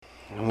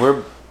And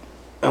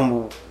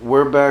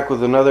we're back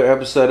with another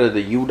episode of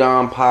the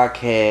Houdons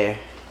podcast.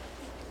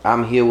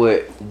 I'm here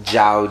with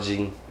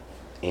Georgie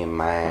and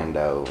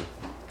Mando.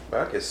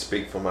 I can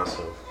speak for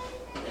myself.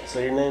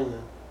 Say your name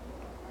then.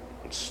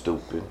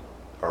 Stupid.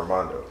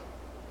 Armando.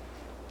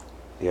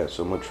 Yeah,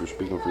 so much for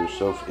speaking for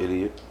yourself,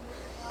 idiot.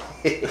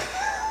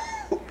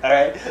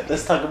 Alright,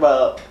 let's talk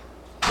about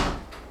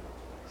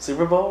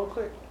Super Bowl real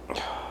quick.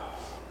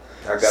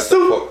 I got the Chiefs.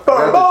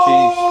 Got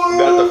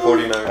the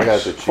 49ers. I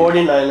got the Chiefs.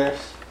 49ers.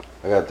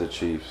 I got the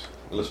Chiefs.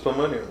 Let's put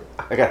money on it.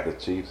 I got the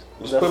Chiefs.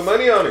 Let's put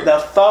money on it. The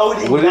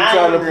 49ers. What are you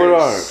trying to put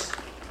on?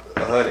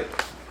 100.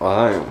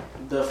 100.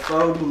 The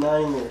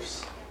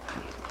 49ers.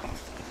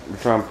 You're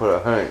trying to put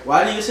 100.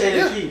 Why do you say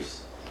the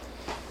Chiefs?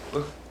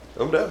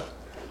 I'm down.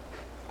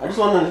 I just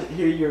want to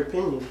hear your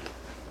opinion.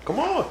 Come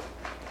on.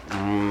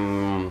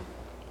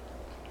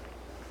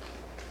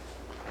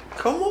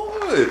 Come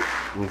on.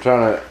 I'm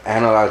trying to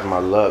analyze my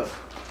luck.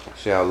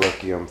 See how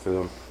lucky I'm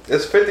feeling.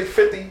 It's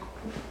 50-50.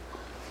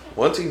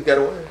 One team's got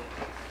to win.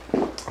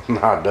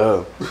 Nah,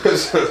 duh.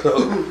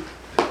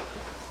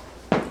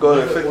 Go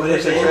ahead. What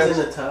if it ends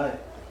in a tie?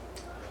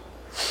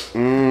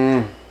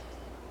 I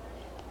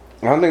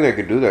don't think they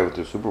could do that with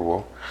the Super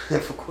Bowl.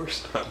 Of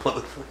course not,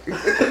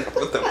 motherfucker.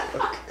 What the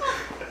fuck?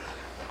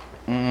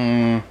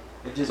 Mm.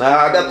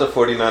 I got the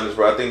 49ers,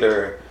 bro. I think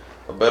they're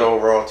a better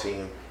overall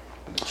team.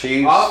 The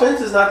Chiefs.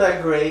 Offense is not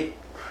that great.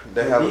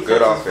 They have a good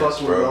Defense is offense,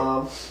 fucking bro.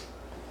 bomb.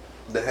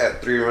 They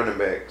have 3 running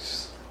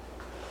backs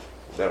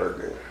that are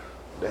good.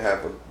 They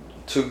have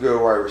 2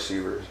 good wide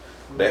receivers.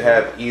 They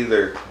have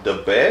either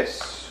the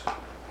best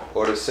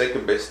or the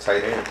second best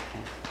tight end.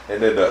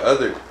 And then the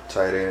other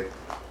tight end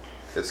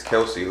is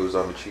Kelsey, who's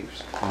on the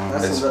Chiefs.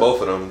 It's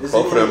both of them. Both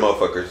of them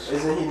motherfuckers.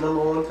 Isn't he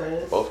number 1 tight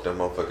end? Both of them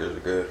motherfuckers are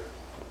good.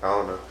 I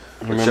don't know.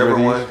 Remember Whichever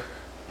these? one.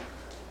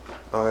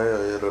 Oh, yeah,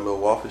 the little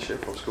waffle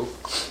shit from school.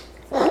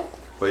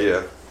 But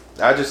yeah,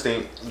 I just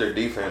think their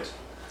defense.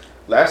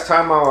 Last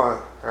time I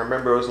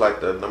remember it was like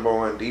the number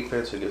 1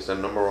 defense against the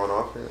number 1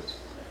 offense.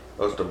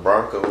 It was the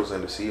Broncos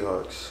and the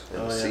Seahawks.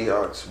 And the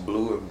Seahawks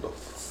blew them the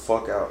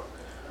fuck out.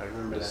 I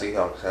remember The that.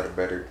 Seahawks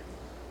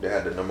they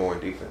had the number 1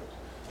 defense.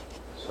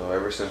 So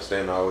ever since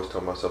then, I always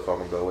told myself I'm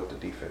going to go with the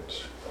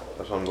defense.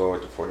 That's why I'm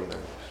going with the 49ers.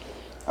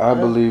 I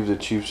believe the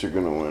Chiefs are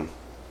going to win.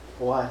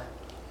 Why?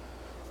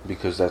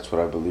 Because that's what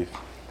I believe.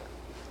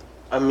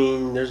 I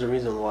mean, there's a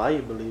reason why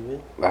you believe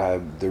it.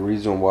 The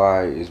reason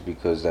why is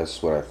because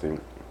that's what I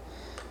think.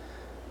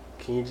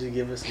 Can you just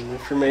give us some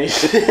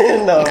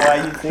information on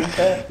why you think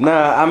that?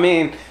 Nah, I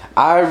mean,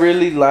 I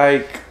really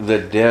like the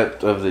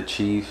depth of the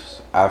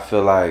Chiefs. I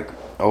feel like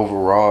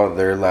overall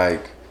they're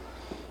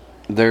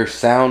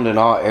sound in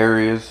all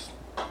areas.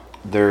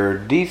 Their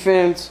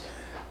defense,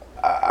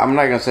 I'm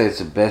not going to say it's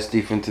the best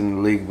defense in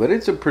the league, but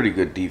it's a pretty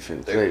good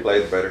defense. They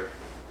played better.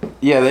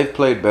 Yeah, they've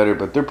played better,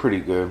 but they're pretty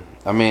good.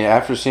 I mean,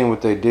 after seeing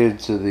what they did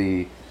to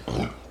the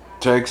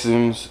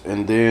Texans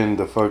and then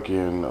the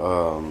fucking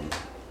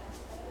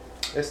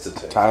It's the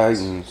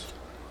Titans,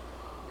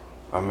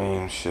 I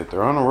mean, shit,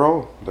 they're on a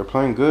roll. They're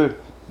playing good.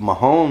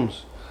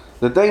 Mahomes.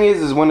 The thing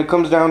is when it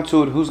comes down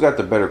to it, who's got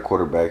the better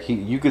quarterback?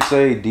 You could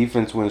say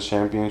defense wins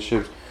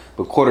championships,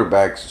 but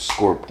quarterbacks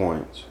score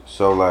points.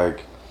 So,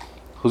 like,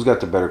 who's got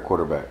the better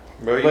quarterback?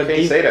 Bro, you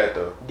can't say that,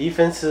 though.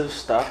 Defensive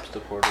stops the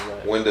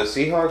quarterback. When the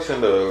Seahawks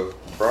and the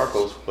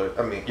Broncos played,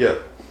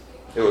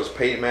 it was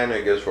Peyton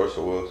Manning against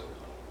Russell Wilson.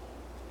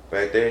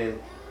 Back then,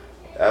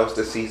 that was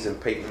the season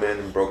Peyton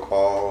Manning broke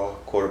all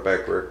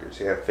quarterback records.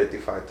 He had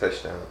 55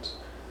 touchdowns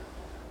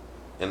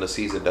in the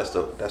season. That's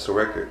the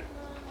record.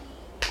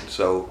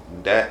 So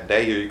that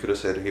year you could have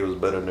said he was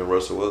better than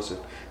Russell Wilson,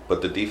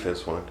 but the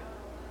defense won.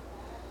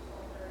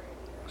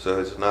 So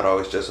it's not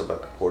always just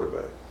about the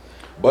quarterback.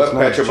 But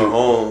Patrick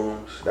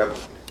Mahomes,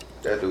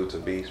 that dude's a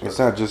beast. It's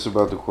not just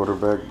about the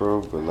quarterback,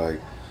 bro, but like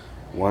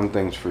one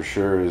thing's for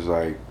sure is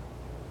like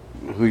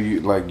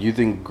you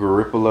think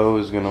Garoppolo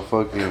is gonna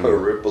fucking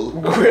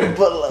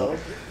Garoppolo.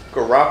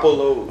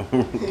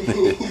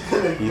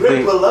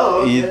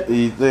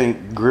 You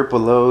think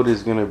Garoppolo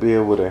is gonna be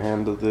able to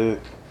handle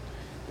that?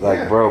 Like,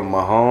 yeah. Bro,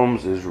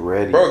 Mahomes is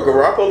ready. Bro,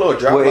 Garoppolo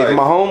dropped. Wait, if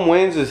Mahomes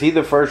wins, is he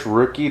the first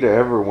rookie to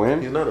ever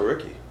win? He's not a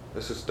rookie.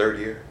 This is 3rd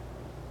year.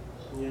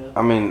 Yeah.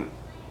 I mean,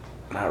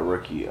 not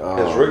rookie.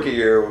 His rookie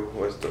year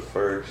was the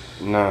first.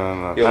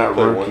 No, he not only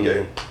played rookie. 1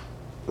 game.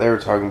 They were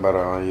talking about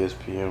it on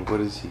ESPN.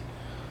 What is he?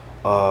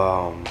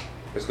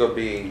 It's gonna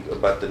be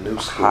about the new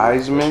school.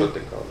 Heisman. That's what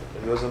they call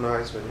it. He wasn't a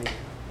Heisman. It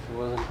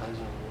wasn't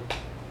Heisman.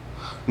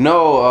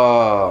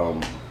 No,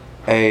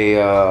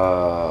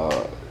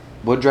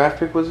 what draft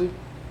pick was he?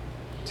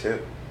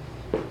 10th.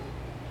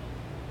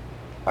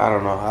 I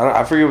don't know.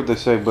 I forget what they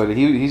say, but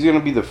he's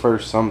gonna be the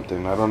first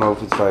something. I don't know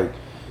if it's like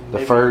the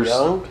first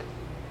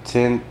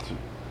 10th,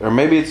 or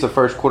maybe it's the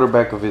first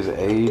quarterback of his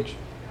age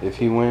if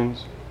he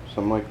wins,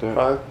 something like that.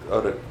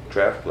 The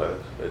draft class.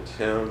 It's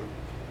him,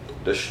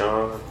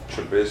 Deshaun,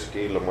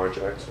 Trubisky, Lamar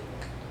Jackson.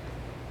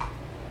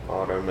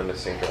 All them in the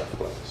same draft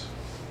class.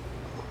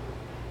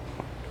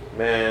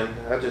 Man,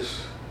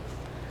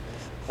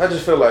 I I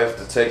just feel like if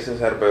the Texans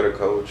had a better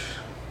coach,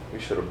 we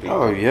should have beat.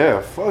 Oh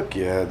yeah, fuck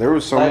yeah. There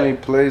was so many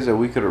plays that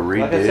we could have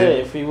redid. Like I said,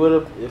 if he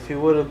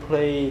would have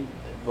played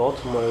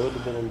Baltimore, it would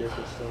have been a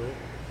different story.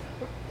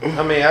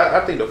 I mean,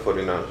 I think the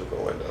 49ers will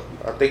go in though.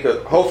 I think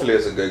hopefully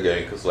it's a good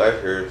game because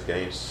last year's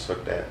game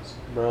sucked ass.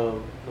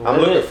 Bro, I'm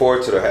looking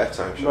forward to the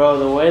halftime show. Bro,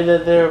 the way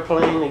that they're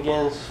playing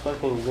against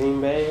fucking Green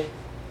Bay.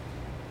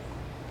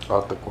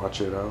 I'll have to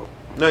watch it out.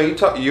 No, you were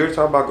talking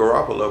about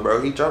Garoppolo,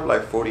 bro. He dropped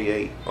like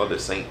 48 on the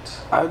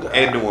Saints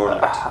and New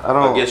Orleans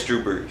against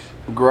Drew Brees.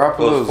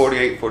 Garoppolo's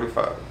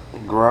 48-45.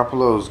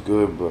 Garoppolo's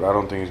good, but I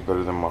don't think he's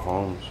better than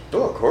Mahomes.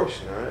 Oh, of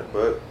course not,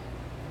 but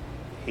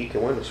he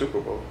can win the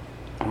Super Bowl.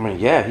 I mean,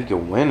 yeah, he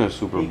can win a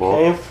Super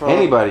Bowl.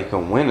 Anybody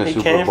can win a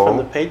Super Bowl. He came from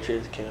the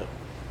Patriots camp.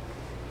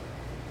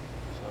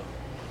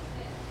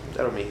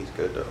 That don't mean he's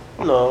good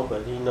though. No,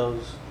 but he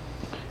knows.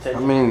 I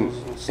mean,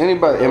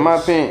 anybody. In my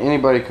opinion,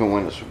 anybody can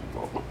win a Super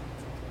Bowl.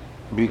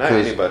 Because,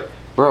 not anybody.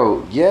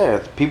 Bro,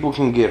 yeah, people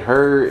can get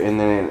hurt, and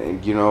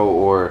then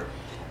or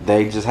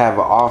they just have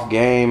an off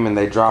game and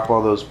they drop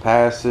all those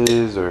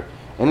passes, or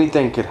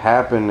anything could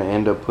happen to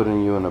end up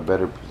putting you in a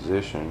better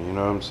position. You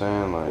know what I'm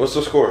saying? Like, what's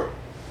the score?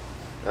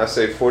 I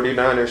say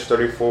 49ers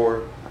 34,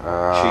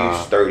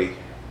 Chiefs 30.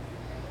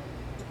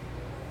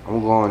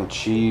 I'm going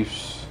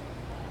Chiefs.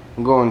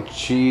 I'm going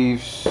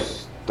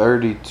Chiefs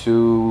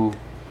 32,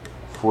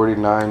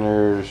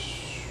 49ers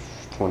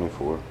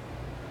 24.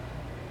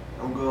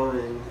 I'm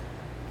going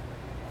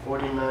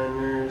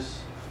 49ers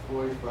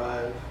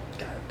 45.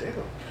 God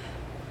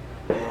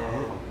damn.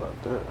 And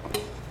About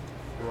that.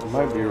 You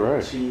might be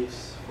right.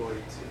 Chiefs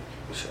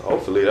 42.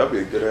 Hopefully that'll be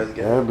a good ass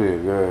game. That'd be a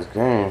good ass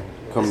game.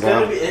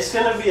 It's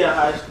gonna be a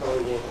high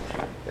scoring game.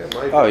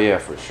 Oh yeah,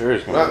 for sure.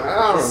 It's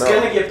gonna. It's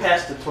gonna get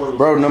past the 20.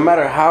 Bro, no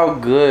matter how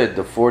good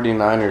the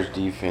 49ers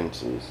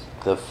defense is,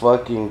 the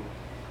fucking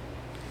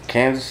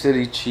Kansas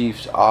City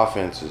Chiefs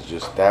offense is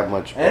just that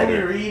much better.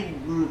 Andy Reid,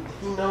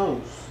 he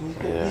knows.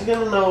 He's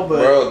gonna know,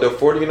 but bro, the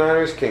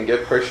 49ers can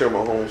get pressure on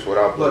Mahomes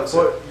without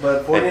blitzing.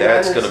 But and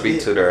that's gonna be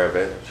to their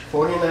advantage.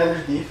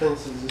 49ers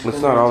defense is.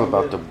 It's not all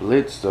about the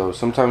blitz though.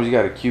 Sometimes you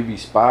got a QB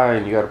spy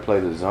and you got to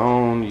play the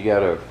zone. You got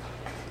to.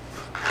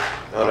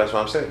 No, that's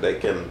what I'm saying. They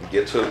can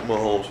get to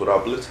Mahomes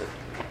without blitzing.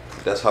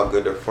 That's how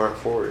good their front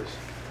four is.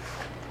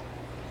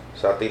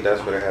 So I think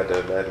that's where they had the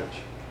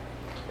advantage.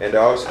 And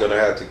they're also going to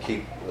have to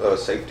keep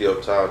safety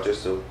up top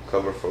just to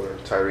cover for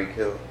Tyreek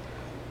Hill.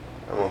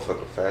 That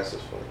motherfucker fast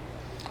as fuck.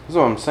 That's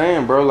what I'm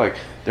saying, bro. Like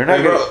they're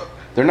not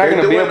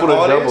gonna be able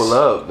to double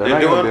up. They're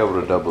not gonna be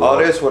able to double all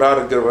up. this without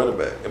a good running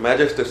back.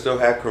 Imagine if they still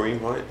had Kareem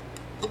Hunt.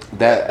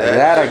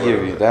 That I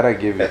give you. That I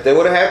give you. If they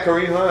would have had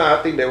Kareem Hunt,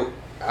 I think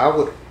I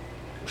would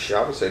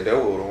say they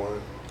would have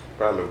won.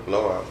 Probably a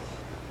blowout.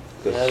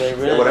 Yeah, they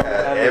would have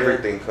had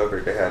everything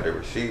covered. They had the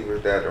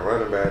receivers, they had the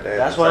running back.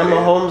 That's why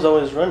Mahomes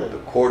always running. The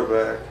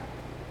quarterback.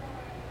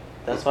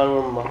 That's why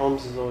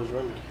Mahomes is always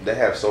running. They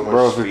have so much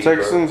Bro, if speed, the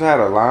Texans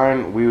had a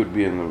line, we would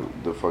be in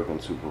the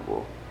fucking Super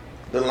Bowl.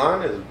 The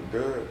line is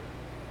good.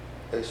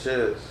 It's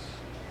just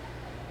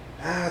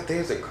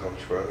there's a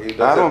coach, bro.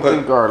 I don't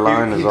think our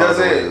line is all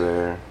the way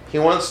there. He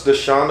wants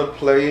Deshaun to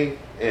play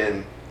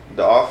in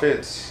the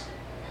offense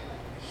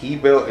he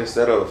built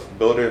instead of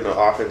building the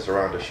offense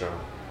around Deshaun.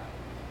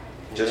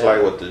 Just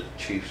like what the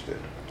Chiefs did.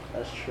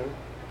 That's true.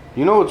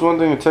 You know what's one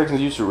thing the Texans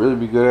used to really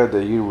be good at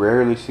that you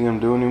rarely see them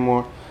do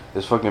anymore?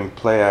 Is fucking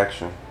play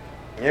action.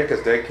 Yeah,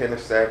 because they can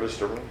establish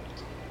the run.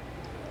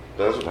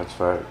 That's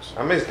facts.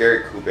 I miss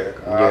Gary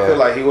Kubiak. I feel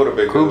like he would have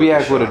been good.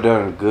 Kubiak would have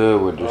done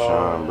good with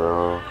Deshaun,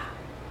 bro.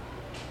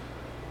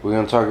 We're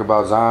going to talk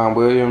about Zion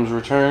Williams'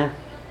 return?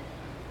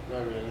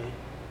 Not really.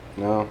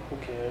 No? Who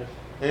cares?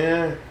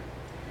 Yeah.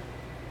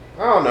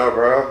 I don't know,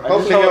 bro.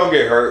 Hopefully he don't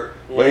get hurt.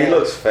 Yeah. But he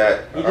looks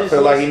fat. I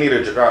feel like he need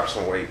to drop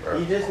some weight, bro.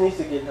 He just needs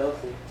to get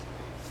healthy.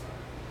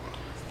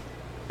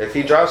 If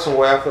he drops some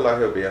weight, I feel like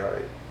he'll be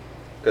alright.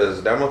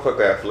 Because that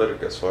motherfucker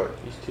athletic as fuck.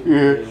 He's too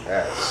big.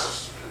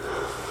 As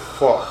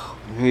fuck.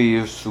 He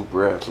is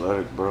super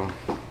athletic, bro.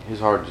 He's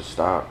hard to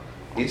stop.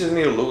 He just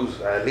need to lose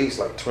at least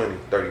like 20,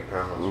 30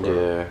 pounds, bro.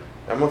 Yeah.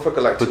 That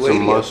motherfucker like put 280.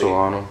 Some muscle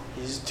on him.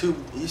 He's too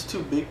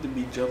big to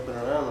be jumping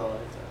around all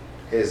like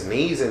that. His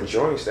knees and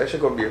joints, that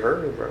shit gonna be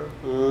hurting, bro.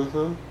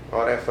 Mm-hmm.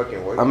 All that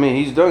fucking weight. I mean,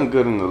 he's done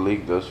good in the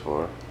league thus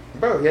far.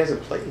 Bro, he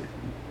hasn't played.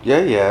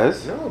 Yeah, he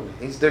has. No,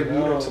 he's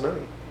debuting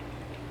tonight.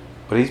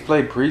 But he's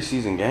played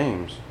preseason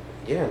games.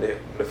 Yeah,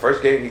 the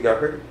first game he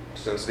got hurt.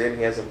 Since then,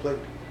 he hasn't played.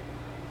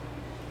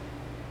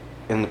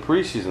 In the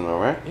preseason, though,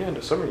 right? Yeah, in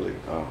the summer league.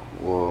 Oh,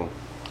 well,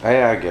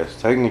 I guess.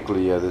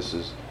 Technically, yeah, this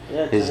is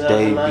his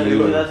 2019,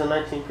 debut.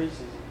 2019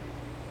 preseason.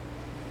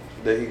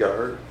 Then he got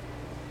hurt.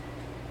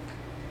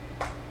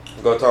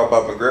 Gonna talk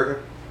about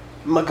McGregor?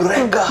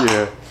 McGregor!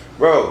 Yeah.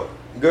 Bro,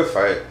 good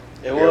fight.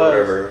 It was.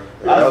 Whatever.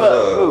 That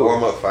was a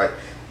warm-up fight.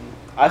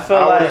 I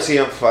want to see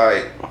him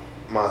fight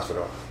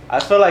Masvidal. I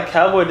feel like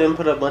Cowboy didn't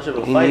put up much of a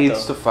fight, though. He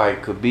needs to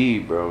fight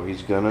Khabib, bro.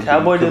 He's gonna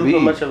Cowboy beat Khabib. didn't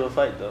put much of a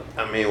fight, though.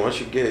 I mean, once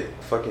you get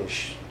fucking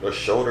a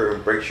shoulder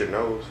and breaks your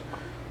nose,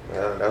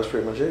 that was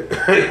pretty much it.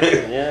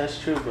 Yeah, it's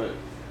true, but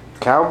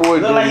Cowboy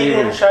Looked like didn't he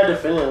even. didn't try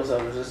defending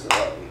himself. It's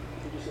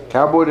just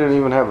Cowboy didn't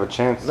even have a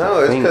chance. No, to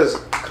it's think. because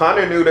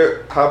Connor knew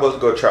that Cowboys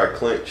go try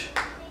clinch,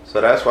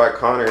 so that's why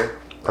Connor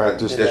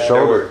Practiced the they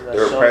shoulder. They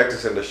were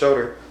practicing the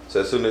shoulder.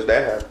 So as soon as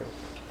that happened,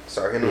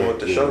 start hitting him with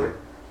the shoulder,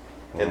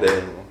 and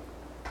then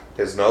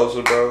his nose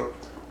was broke.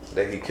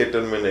 Then he kicked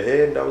him in the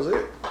head. And that was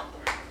it.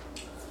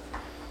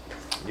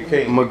 You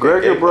can't.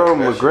 McGregor, bro.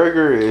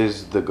 McGregor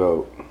is the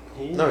GOAT.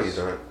 No, he's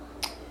not.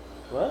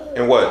 What?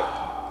 And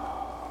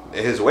what?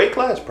 In his weight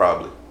class,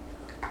 probably.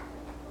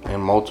 In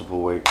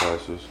multiple weight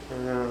classes.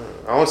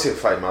 I want to see him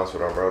fight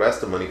Masvidal, bro. That's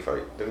the money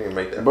fight. Didn't even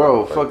make that.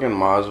 Bro, fight. fucking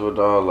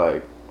Masvidal,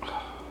 like.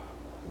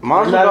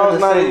 Not Masvidal's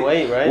in the not same even,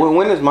 weight, right?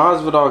 When is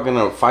Masvidal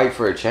gonna fight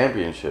for a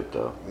championship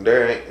though?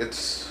 There ain't.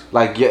 It's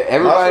Like yeah,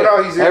 everybody,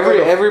 Masvidal, he's either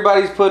gonna-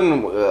 everybody's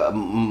putting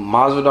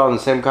Masvidal in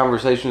the same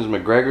conversation as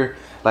McGregor.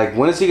 Like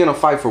when is he gonna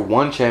fight for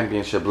one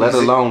championship? Let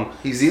alone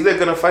he's either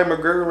gonna fight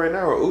McGregor right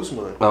now or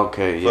Usman.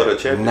 okay, For the yeah.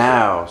 championship.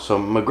 Now, so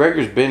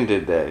McGregor's been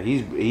did that.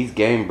 He's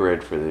game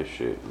bred for this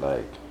shit.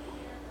 Like,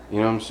 you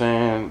know what I'm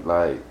saying?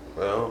 Like,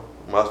 Well,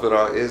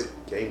 Masvidal is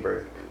game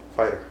bred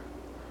fighter.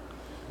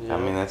 Yeah. I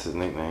mean that's his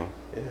nickname.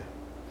 Yeah.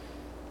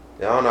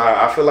 Yeah, I don't know.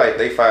 I feel like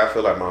they fight. I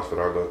feel like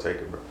Masvidal gonna take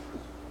it, bro.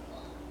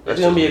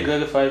 It's gonna be a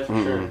good fight for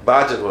sure.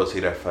 But I just want to see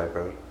that fight,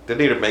 bro. They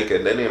need to make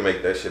it. They need to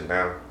make that shit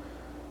now,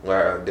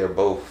 where they're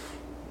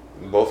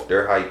both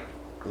their height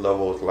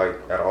levels like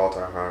at all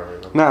time high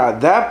right now. Nah,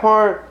 that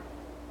part,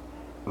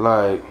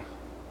 like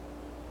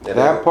And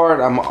that part,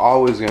 I'm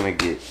always gonna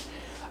get.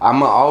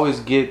 I'ma always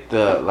get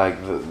the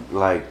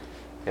like.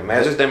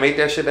 Imagine if they make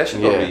that shit. That shit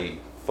Yeah. gonna be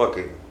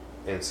fucking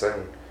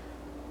insane.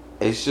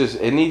 It's just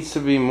it needs to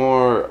be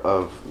more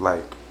of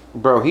like,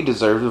 bro, he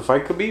deserves to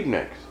fight Khabib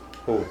next.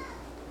 Who?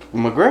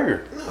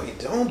 McGregor. No, he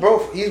don't, bro.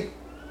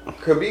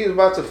 Khabib's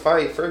about to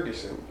fight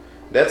Ferguson.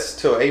 That's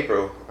till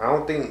April. I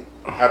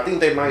think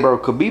they might. Bro,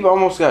 Khabib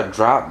almost got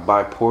dropped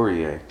by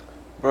Poirier.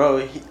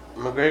 Bro,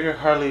 McGregor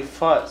hardly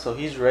fought, so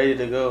he's ready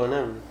to go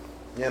whenever.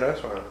 Yeah,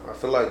 that's fine. I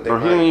feel like they Bro,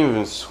 he might. didn't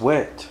even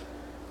sweat.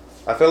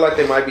 I feel like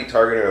they might be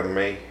targeting a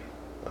May.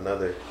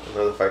 Another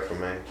fight for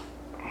May.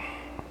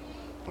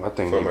 I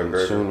think For even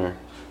McGregor. sooner.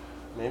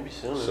 Maybe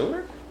sooner.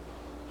 Sooner?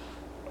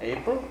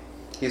 April?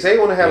 He said he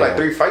want to have Yeah. like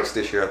 3 fights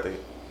this year, I think.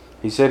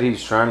 He said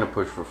he's trying to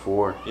push for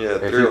 4. Yeah, if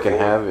 3 he or can 4.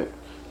 have it.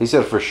 He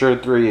said for sure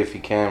 3 if he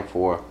can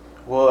 4.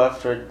 Well,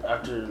 after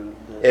the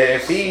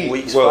If he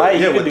week's well, fight,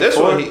 yeah, he with could do this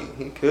 4. one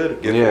he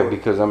could get Yeah, 4.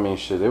 because I mean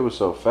shit, it was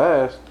so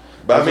fast.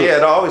 But I mean,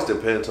 it always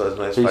depends on his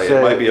next He fight. said-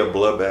 It might be a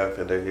bloodbath,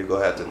 and then he's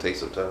gonna have to take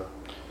some time.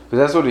 Cause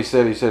that's what he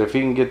said. He said if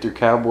he can get through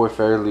Cowboy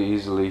fairly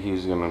easily,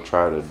 he's gonna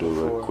try to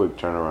do a 4. quick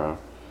turnaround.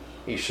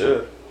 He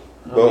should.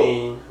 I But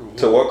mean,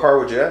 to what card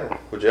would you add him?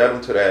 Would you add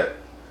him to that?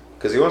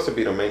 Because he wants to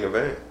be the main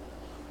event.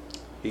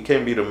 He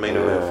can't be the main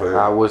event for.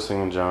 I was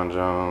singing John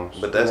Jones.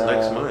 But that's Nah,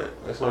 next month.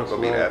 That's not next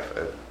gonna be month. that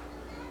fast.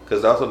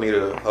 Because they also need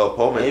an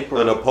opponent.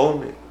 April. An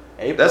opponent.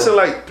 April. That's in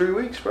like 3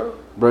 weeks, bro.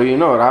 Bro, you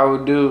know what I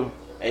would do?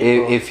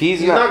 April. If he's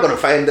He's not gonna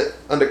find the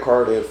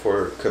undercard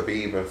for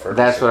Khabib and Ferguson.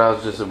 that's what I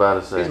was just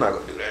about to say. He's not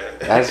gonna do that.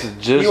 That's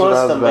just he what I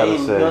wants was the about main.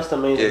 to He say. wants the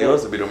main. Yeah, he event.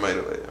 wants to be the main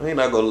event. He's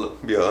not gonna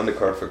be an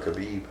undercard for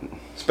Khabib,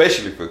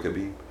 especially for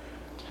Khabib.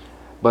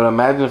 But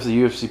imagine if the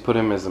UFC put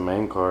him as the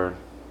main card.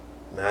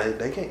 Nah,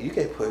 they can't. You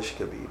can't push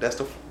Khabib. That's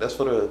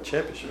for the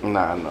championship.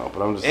 Nah, no,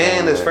 but I'm just saying.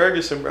 And it's that.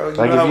 Ferguson, bro. You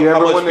Like know if you how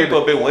ever much wanted, people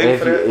have been waiting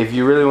for that. if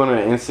you really want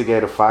to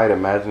instigate a fight,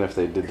 imagine if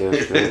they did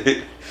this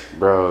shit.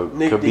 Bro,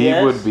 Nick Khabib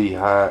Diaz? would be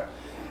hot.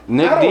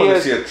 Nick I don't wanna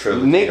Diaz. see a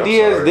trilogy, Nick I'm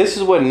Diaz. sorry. This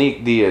is what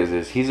Nick Diaz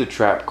is. He's a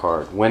trap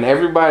card. When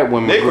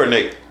Nick or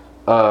Nick?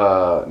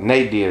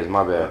 Nate Diaz.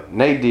 My bad.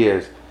 Nate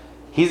Diaz.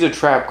 He's a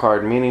trap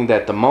card, meaning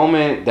that the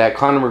moment that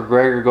Conor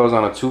McGregor goes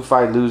on a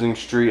 2-fight losing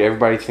streak,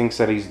 everybody thinks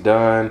that he's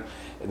done.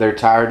 They're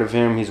tired of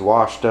him. He's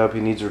washed up. He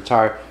needs to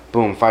retire.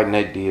 Boom, fight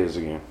Nate Diaz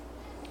again.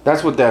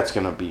 That's what that's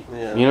gonna be.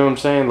 Yeah. You know what I'm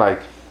saying?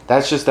 Like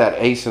that's just that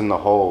ace in the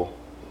hole.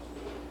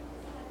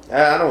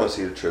 I don't want to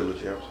see the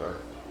trilogy. I'm sorry.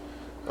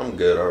 I'm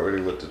good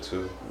already with the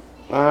 2.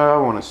 I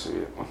want to see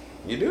it.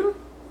 You do?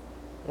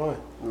 Why?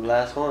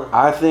 Last one.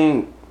 I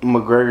think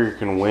McGregor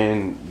can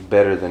win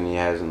better than he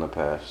has in the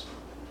past.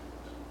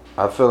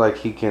 I feel like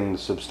he can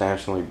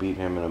substantially beat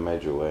him in a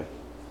major way.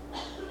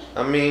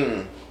 I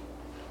mean,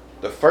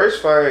 the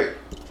first fight,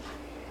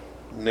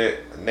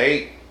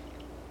 Nate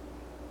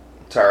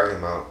tired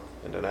him out,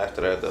 and then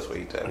after that, that's what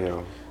he tapped.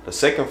 Yeah. The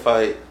second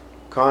fight,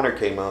 Conor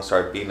came out and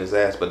started beating his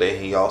ass, but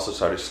then he also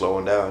started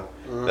slowing down.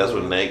 That's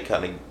when Nate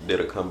kind of did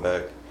a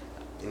comeback.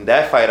 In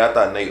that fight, I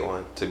thought Nate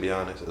won, to be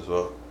honest, as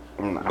well.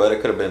 Nah. But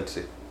it could have been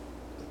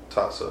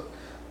toss up.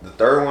 The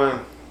third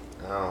one,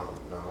 I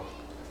don't know.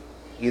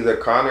 Either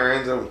Conor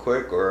ends him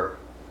quick, or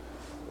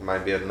it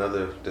might be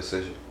another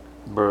decision.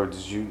 Bro,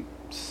 did you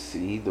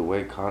see the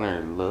way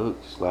Conor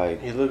looks?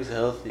 Like He looks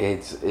healthy.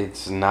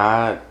 it's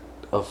not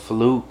a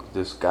fluke.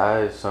 This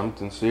guy is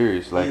something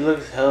serious. Like he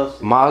looks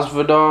healthy.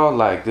 Masvidal,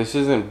 like this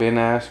isn't Ben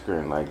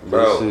Askren. Like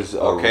Bro, this is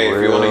okay, a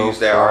if you want to real use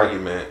that fight.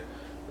 argument,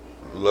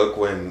 look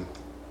when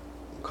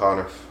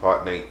Conor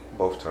fought Nate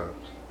both times.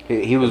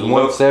 He was Look-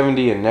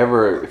 170 and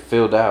never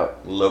filled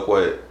out. Look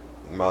what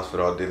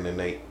Masvidal didn't to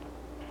Nate.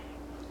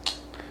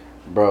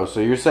 Bro, so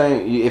you're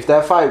saying if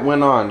that fight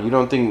went on, you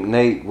don't think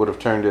Nate would have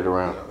turned it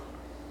around? No.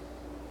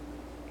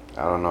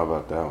 I don't know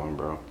about that one,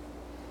 bro.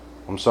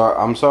 I'm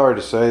sorry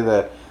to say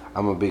that.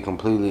 I'm gonna be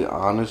completely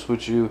honest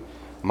with you.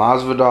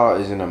 Masvidal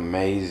is an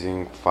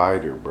amazing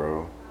fighter,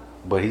 bro,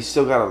 but he's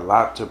still got a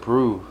lot to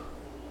prove.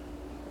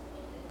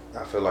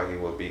 I feel like he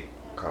will beat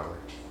Conor.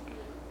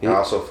 He- I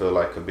also feel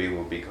like Khabib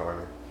will beat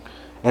Conor.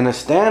 And a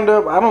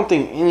stand-up, I don't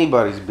think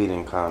anybody's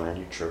beating Conor.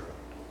 You tripping?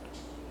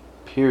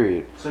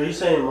 Period. So you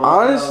saying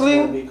Honestly?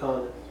 gonna be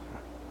Conor?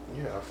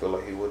 Yeah, I feel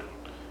like he would.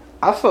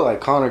 I feel like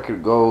Conor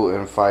could go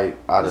and fight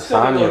It's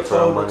gonna Adesanya go for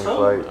a money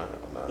toe-to-toe.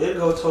 fight. It'd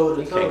go toe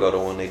to He can't toe. go to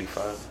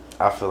 185.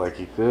 I feel like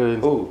he could.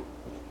 Who?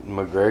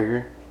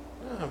 McGregor.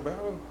 Nah, bro.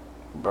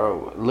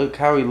 Bro, look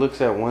how he looks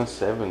at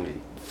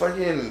 170.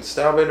 Fucking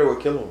Stylebender would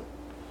kill him.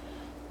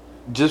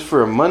 Just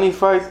for a money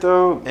fight,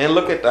 though? And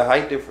look at the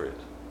height difference.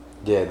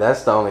 Yeah,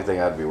 that's the only thing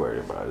I'd be worried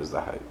about is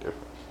the height difference.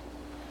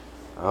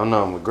 I don't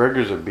know.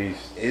 McGregor's a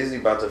beast. Izzy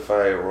about to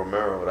fight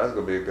Romero. That's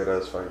gonna be a good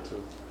ass fight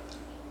too.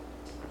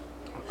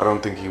 I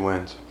don't think he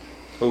wins.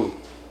 Who?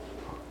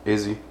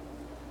 Is he?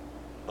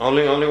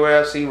 Only way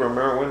I see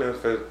Romero winning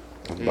is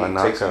if he By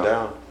takes him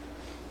knockout.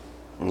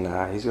 down.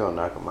 Nah, he's gonna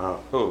knock him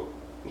out. Who?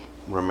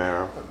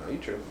 Romero. I don't know. You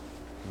tripping?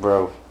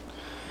 Bro.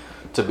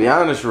 To be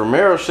honest,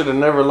 Romero should have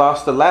never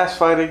lost the last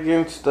fight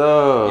against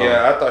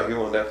Yeah, I thought he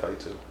won that fight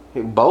too.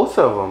 both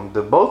of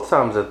them. Both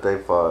times that they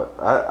fought.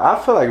 I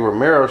feel like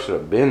Romero should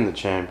have been the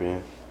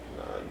champion.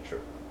 Nah, you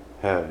tripping.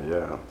 Hell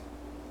yeah.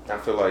 I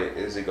feel like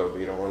Izzy gonna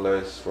beat him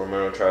unless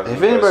Romero tries to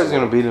If anybody's wrestle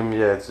gonna him. beat him,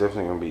 yeah, it's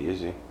definitely gonna be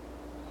Izzy.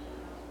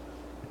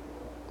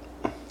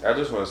 I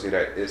just want to see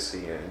that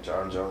Izzy and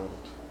John Jones.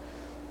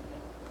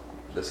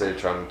 They say they're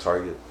trying to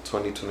target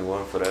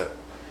 2021 for that.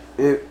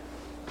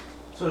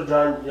 So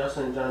y'all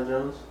saying John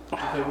Jones in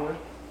February?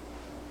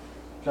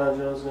 John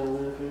Jones gonna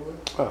win in February?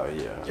 Oh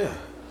yeah. Yeah.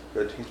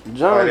 But he's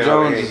John fighting out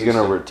Jones in is gonna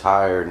Houston.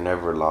 retire,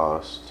 never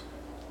lost.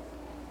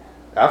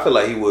 I feel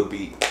like he would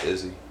beat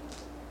Izzy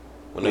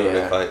whenever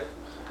Yeah. they fight.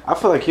 I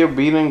feel like he'll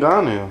beat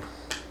Ngannou.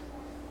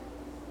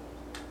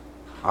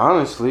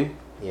 Honestly.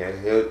 Yeah,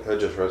 he'll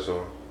just wrestle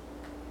him.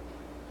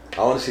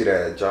 I want to see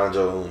that John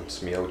Jones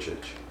Miocic.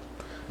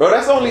 Bro,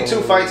 that's the only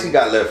two fights he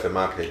got left in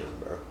my opinion,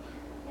 bro.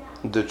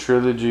 The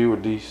trilogy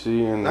with DC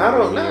and I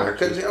don't know,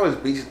 because he always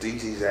beats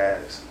DC's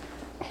ass.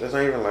 That's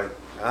not even like,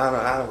 I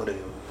don't know.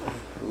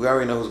 We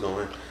already know who's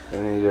going.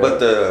 And he, But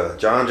the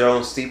John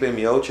Jones Stipe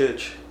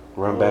Miocic,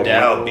 run back.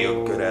 that would be a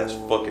good ass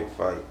fucking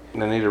fight.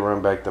 They need to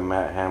run back the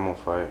Matt Hamill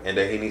fight. And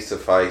then he needs to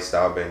fight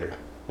Stylebender.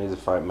 He needs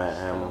to fight Matt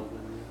Hamill.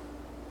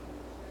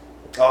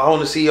 Oh, I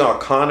want to see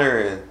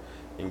Connor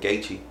and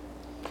Gaethje.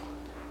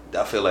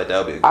 I feel like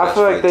that would be a good I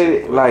feel like fight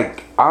they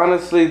too.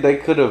 honestly they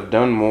could have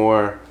done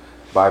more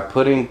by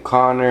putting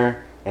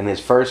Connor in his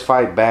first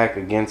fight back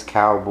against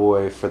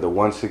Cowboy for the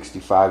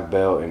 165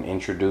 belt and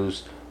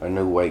introduce a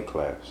new weight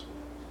class.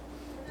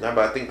 Nah,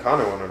 but I think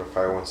Connor wanted to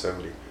fight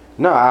 170.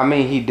 No, I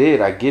mean he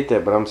did. I get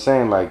that, but I'm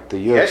saying like the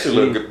UFC. He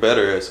actually look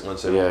better at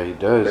 170. Yeah, he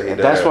does. Than he And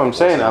does that's at what I'm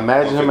saying. 170,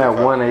 Imagine him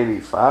at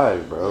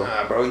 155. 185, bro.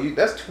 Nah, bro,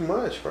 that's too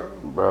much, bro.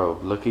 Bro,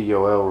 look at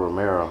Yoel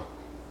Romero.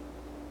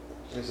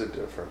 There's a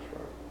difference,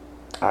 bro.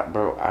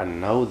 Bro, I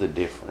know the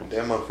difference.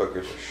 Them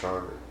motherfuckers are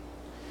stronger.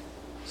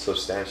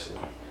 Substantially.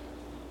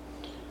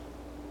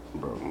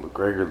 Bro,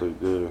 McGregor looked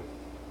good.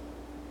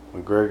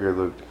 McGregor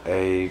looked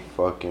a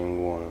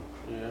fucking one.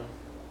 Yeah.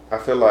 I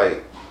feel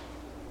like,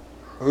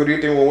 who do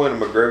you think will win,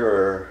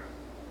 McGregor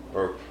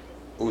or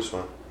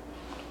Usman?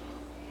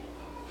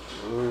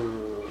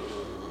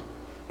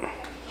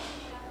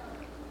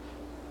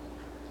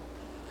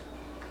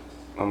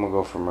 I'm gonna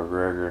go for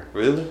McGregor.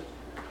 Really?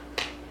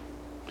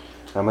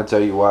 I'm gonna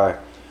tell you why.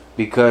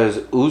 Because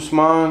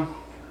Usman,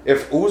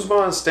 If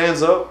Usman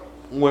stands up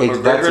when that's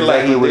McGregor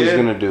like exactly he what he's did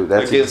gonna do.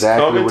 That's against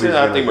exactly what he's Covington,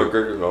 I gonna think do.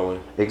 McGregor gonna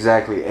win.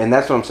 Exactly, and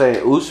that's what I'm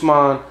saying.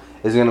 Usman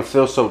is gonna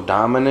feel so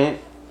dominant,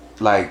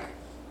 like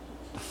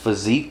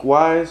physique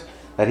wise,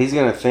 that he's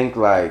gonna think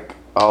like,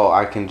 oh,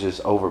 I can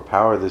just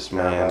overpower this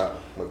man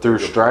through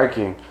McGregor-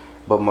 striking.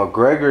 But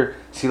McGregor,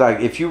 see, like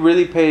if you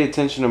really pay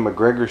attention to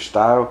McGregor's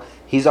style,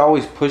 he's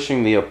always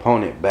pushing the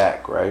opponent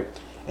back, right?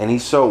 And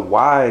he's so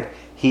wide,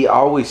 he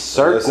always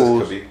Unless it's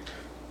circles. Khabib.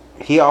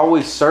 He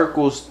always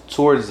circles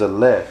towards the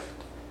left,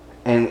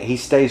 and he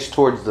stays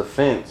towards the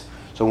fence.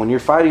 So when you're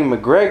fighting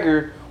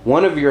McGregor,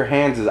 one of your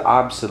hands is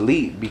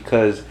obsolete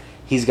because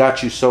he's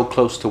got you so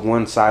close to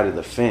one side of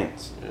the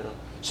fence. Yeah.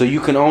 So you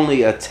can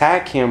only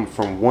attack him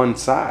from one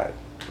side.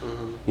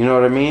 You know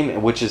what I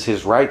mean? Which is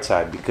his right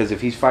side. Because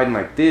if he's fighting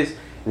like this,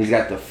 and he's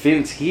got the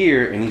fence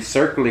here, and he's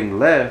circling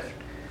left,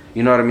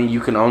 you know what I mean? You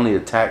can only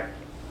attack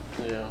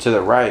to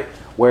the right.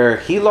 Where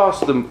he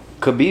lost the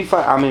Khabib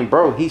fight, I mean,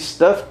 bro, he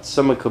stuffed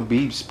some of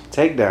Khabib's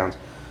takedowns.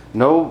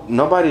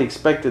 Nobody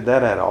expected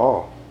that at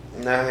all.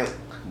 Nah,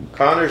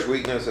 Connor's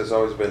weakness has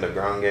always been the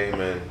ground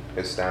game and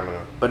his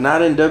stamina. But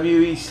not in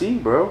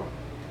WEC, bro.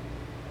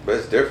 But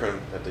it's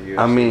different at the UFC.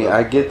 I mean, level.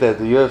 I get that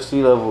the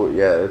UFC level,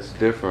 yeah, it's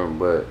different,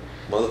 but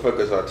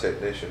Motherfuckers are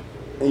technicians.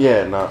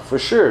 Yeah, no, for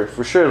sure.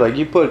 Like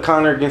you put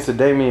Conor against a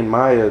Damian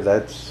Maia,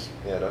 that's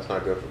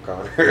not good for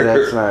Conor.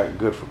 that's not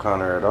good for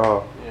Conor at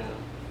all.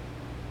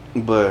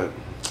 Yeah. But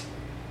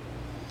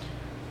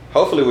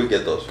hopefully we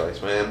get those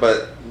fights, man.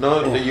 But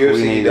no, the we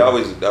UFC need they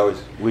always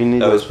we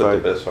need always those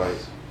put fights. the best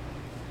fights.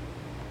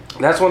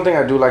 That's one thing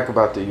I do like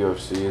about the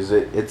UFC is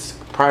it's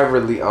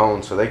privately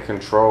owned, so they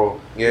control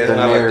Yeah, it's the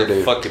not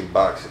narrative. like the fucking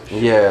boxing.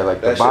 Shit. Yeah,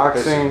 like That the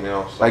shit pisses boxing. me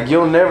off so Like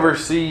you'll much. never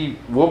see.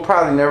 We'll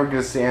probably never get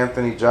to see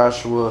Anthony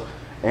Joshua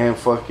and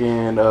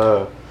fucking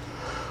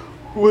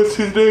what's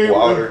his name?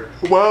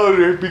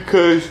 Wilder,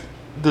 because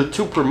the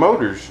two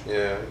promoters.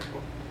 Yeah,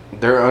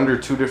 They're under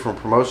two different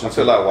I promotions.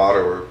 feel like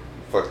Wilder were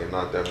fucking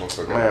not that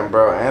motherfucker. Man,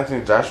 bro,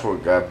 Anthony Joshua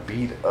got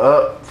beat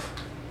up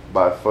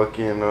by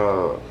fucking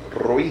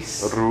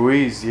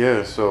Ruiz,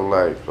 yeah. So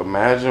like,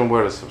 imagine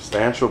what a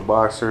substantial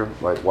boxer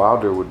like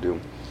Wilder would do.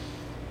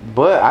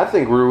 But I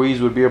think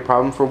Ruiz would be a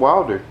problem for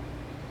Wilder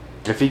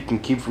if he can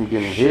keep from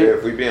getting Shit, hit.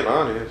 if we being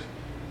honest,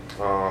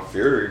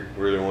 Fury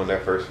really won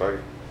that first fight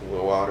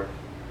with Wilder.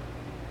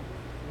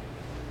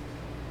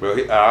 Bro,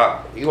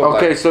 he won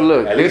Okay, like so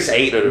look, at least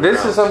 8 of the this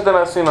rounds. is something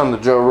I've seen on the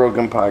Joe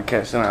Rogan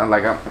podcast, and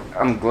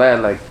I'm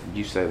glad like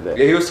you said that.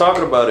 Yeah, he was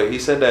talking about it. He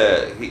said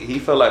that he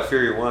felt like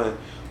Fury won,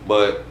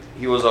 but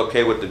he was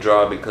okay with the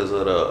draw because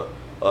of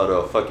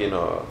the fucking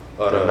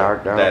The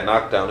knockdown. That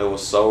knockdown. It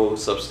was so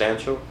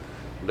substantial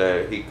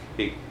that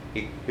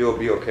he'll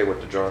be okay with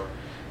the draw.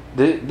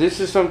 This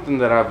is something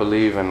that I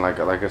believe in. Like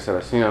I said,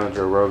 I've seen on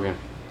Joe Rogan.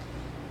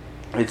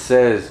 It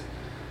says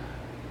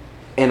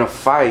in a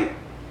fight,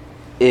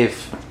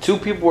 if two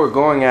people were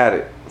going at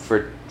it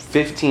for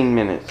 15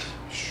 minutes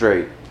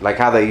straight, like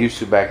how they used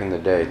to back in the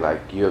day,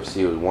 like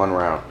UFC was one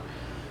round,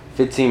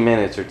 15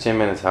 minutes or 10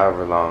 minutes,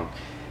 however long.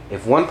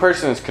 If one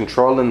person is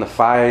controlling the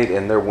fight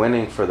and they're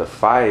winning for the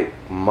fight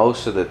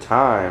most of the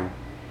time,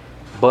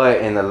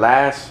 but in the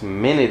last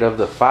minute of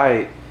the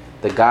fight,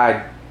 the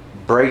guy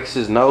breaks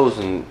his nose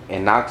and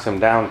knocks him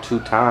down 2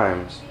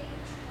 times,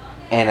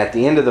 and at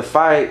the end of the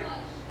fight,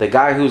 the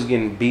guy who's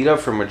getting beat up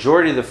for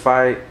majority of the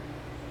fight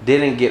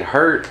didn't get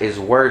hurt is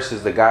worse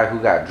as the guy who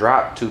got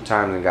dropped 2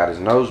 times and got his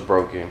nose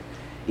broken,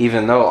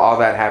 even though all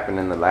that happened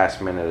in the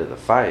last minute of the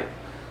fight.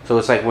 So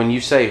it's like when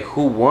you say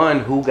who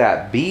won, who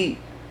got beat,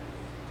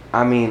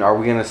 I mean, are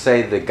we going to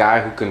say the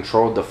guy who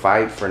controlled the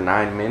fight for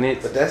 9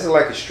 minutes? But that's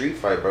like a street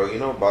fight, bro. You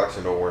know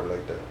boxing don't work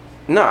like that.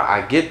 No,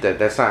 I get that.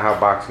 That's not how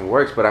boxing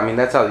works. But I mean,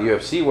 that's how the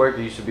UFC worked.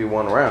 It used to be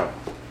 1 round.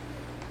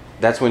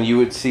 That's when you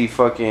would see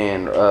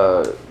fucking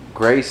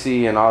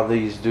Gracie and all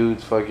these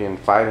dudes fucking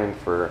fighting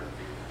for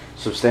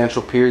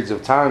substantial periods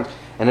of time.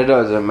 And it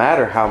doesn't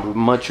matter how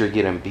much you're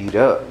getting beat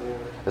up.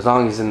 As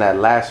long as in that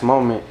last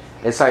moment,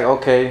 it's like,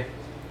 okay,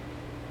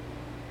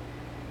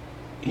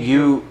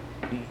 you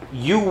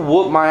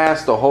whooped my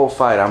ass the whole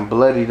fight. I'm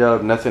bloodied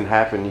up. Nothing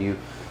happened to you.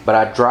 But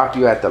I dropped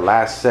you at the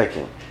last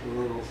second.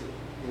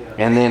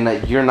 And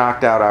then you're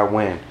knocked out, I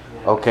win.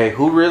 Yeah. Okay,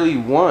 who really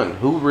won?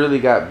 Who really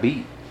got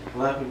beat? A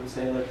lot of people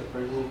say like the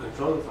person who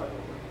controlled the fight.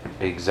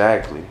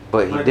 Exactly.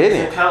 But he It didn't.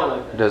 doesn't count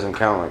like that. It doesn't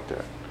count like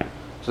that.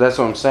 So that's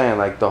what I'm saying.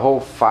 Like the whole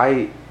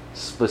fight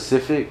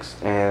specifics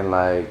and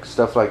like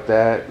stuff like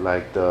that,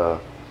 like the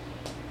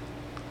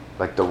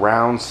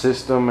round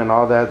system and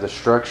all that, the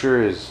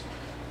structure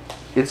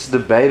it's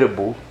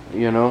debatable,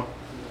 you know?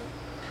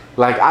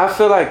 Like I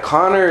feel like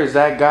Conor is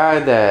that guy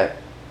that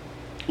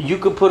you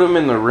could put him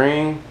in the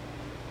ring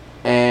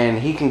and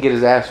he can get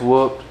his ass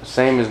whooped,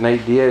 same as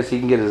Nate Diaz. He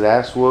can get his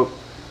ass whooped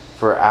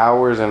for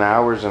hours and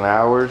hours and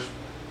hours,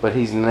 but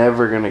he's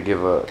never going to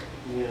give up.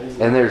 Yeah,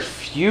 And there's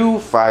few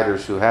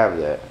fighters who have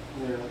that.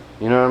 Yeah.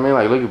 You know what I mean?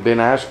 Like, look at Ben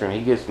Askren.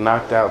 He gets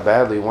knocked out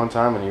badly one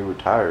time and he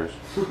retires.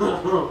 That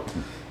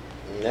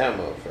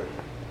motherfucker.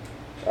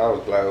 I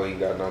was glad when he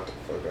got knocked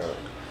the fuck out.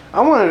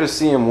 I wanted to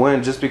see him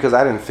win just because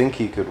I didn't think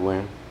he could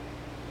win.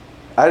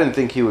 I didn't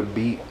think he would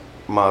beat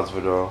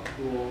Masvidal.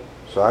 Yeah.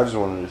 So I just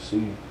wanted to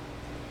see.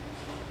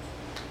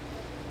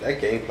 That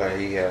game plan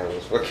he had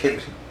was fucking.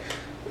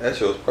 That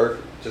shit was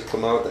perfect. Just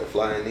come out with that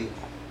flying knee.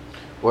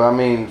 Well, I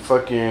mean,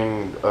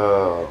 fucking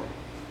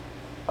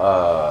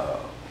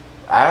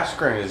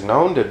Askren is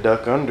known to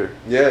duck under.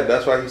 Yeah,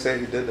 that's why he said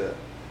he did that.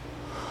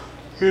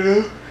 You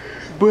know?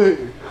 But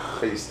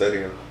He's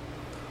studying.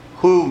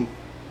 who?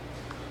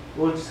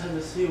 We'll just have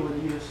to see what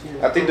the UFC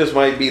is. I think this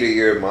might be the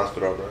year of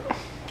Masvidal, bro.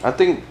 I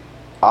think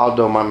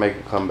Aldo might make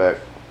a comeback.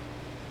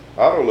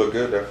 Aldo look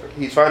good.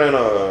 He's fighting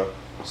Cejudo.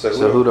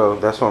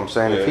 Cejudo, that's what I'm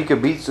saying. Yeah. If he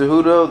could beat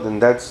Cejudo, then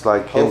that's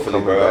like him Hopefully,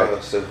 coming bro.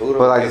 back. Cejudo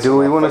But like, gets do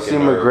we on my want to see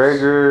fucking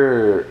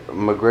nerves.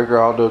 McGregor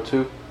Aldo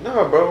too?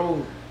 No,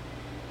 bro.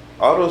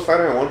 Aldo's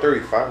fighting at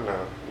 135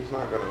 now. He's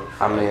not gonna.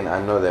 I mean,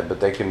 I know that, but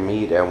they can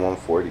meet at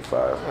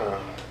 145.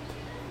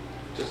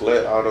 Just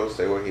let Aldo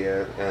stay where he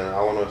at, and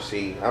I want to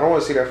see. I don't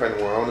want to see that fight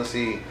anymore. I want to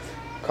see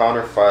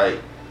Conor fight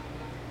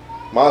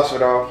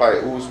Masvidal,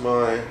 fight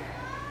Usman,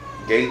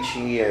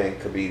 Gaethje, and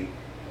Khabib.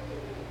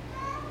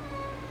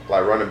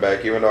 Like running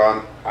back, even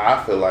though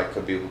I feel like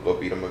Khabib will go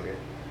beat him again.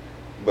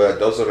 But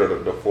those are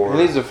the 4. He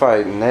needs to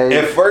fight Nate.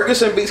 If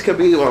Ferguson beats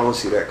Khabib, I want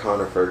to see that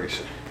Conor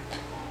Ferguson.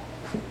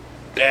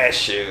 That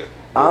shit.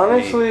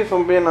 Honestly, if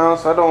I'm being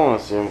honest, I don't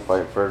want to see him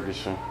fight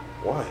Ferguson.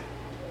 Why?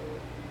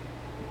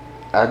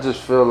 I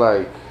just feel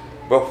like.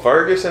 But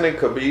Ferguson and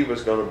Khabib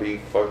is gonna be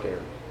fucking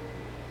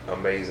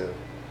amazing.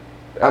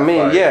 I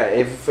mean, yeah,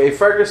 if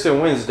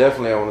Ferguson wins,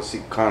 definitely I want to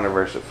see Conor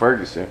versus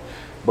Ferguson.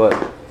 But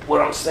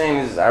what I'm saying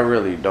is, I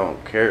really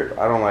don't care.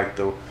 I don't like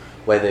the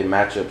way they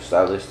match up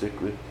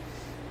stylistically.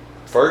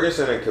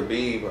 Ferguson and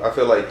Khabib, I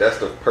feel like that's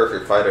the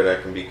perfect fighter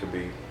that can be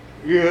Khabib.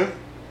 Yeah.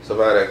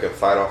 Somebody that can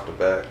fight off the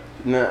bat.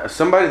 Nah,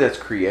 somebody that's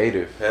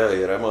creative. Hell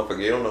yeah, that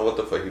motherfucker. You don't know what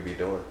the fuck he be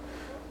doing.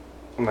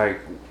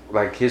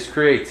 Like his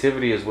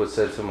creativity is what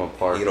sets him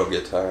apart. He don't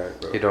get tired,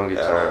 bro. He don't get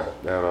tired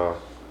at all.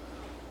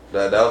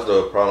 That was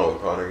the problem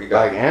with Conor. He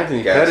got like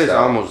Anthony Pettis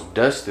almost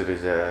dusted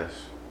his ass.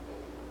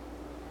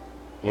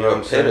 You know what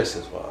I'm saying? Pettis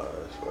is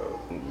wise, bro.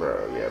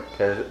 Bro,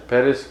 yeah.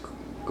 Pettis,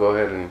 go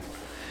ahead and.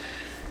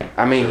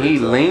 I mean, he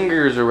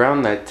lingers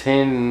around that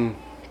 10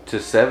 to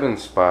 7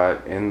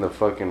 spot in the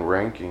fucking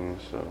rankings.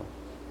 So.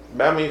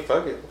 But I mean,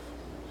 fuck it.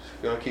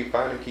 He's gonna keep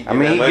fighting. I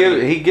mean,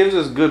 he gives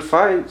us good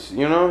fights.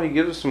 You know, he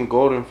gives us some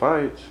golden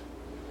fights.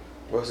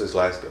 What's his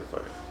last good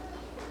fight?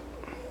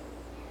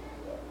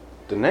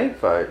 The Nate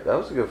fight. That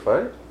was a good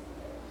fight.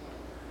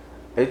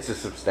 It's a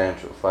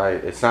substantial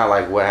fight. It's not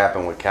like what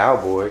happened with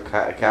Cowboy.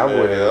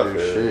 Cowboy didn't do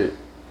shit.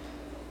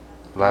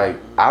 Like,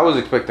 I was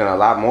expecting a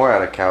lot more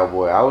out of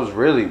Cowboy. I was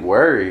really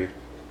worried.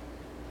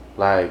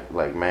 Like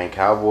man,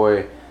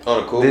 Cowboy.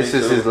 This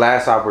is his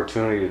last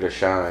opportunity to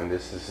shine.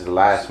 This is his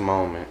last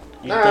moment.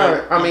 You think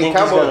Cowboy he's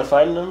gonna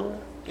fight him?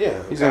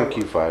 Yeah, he's gonna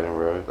keep fighting,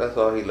 bro. That's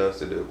all he loves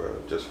to do, bro.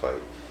 Just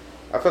fight.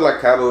 I feel like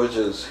Cowboy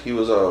was he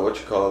was what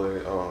you call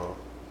it?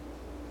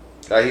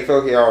 Like he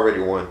felt he already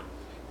won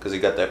because he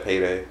got that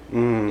payday.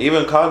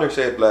 Even Conor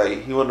said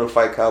like he wanted to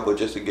fight Cowboy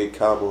just to get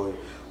Cowboy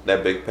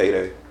that big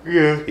payday.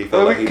 Yeah, he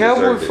felt like he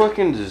Cowboy deserved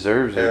fucking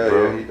deserves it,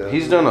 bro. Yeah,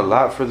 he's done a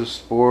lot for the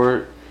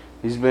sport.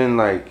 He's been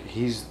like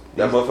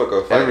that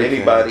motherfucker fight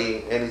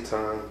anybody,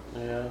 anytime.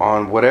 Yeah.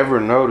 On whatever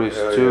notice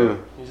too.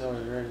 Yeah. He's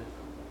always ready.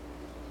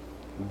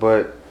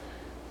 But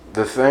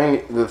the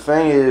thing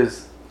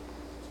is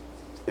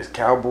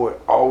Cowboy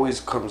always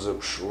comes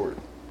up short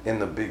in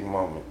the big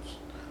moments.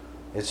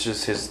 It's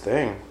just his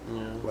thing.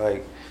 Yeah.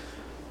 Like,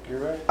 you're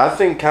right. I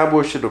think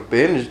Cowboy should have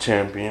been the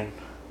champion.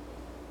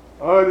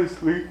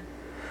 Honestly.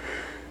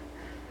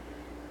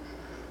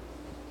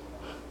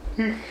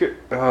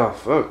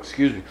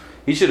 Excuse me.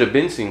 He should have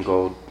been seen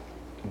gold.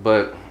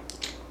 But,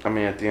 I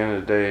mean, at the end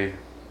of the day.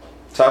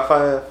 Top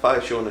 5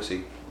 fights you want to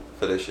see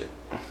for this shit.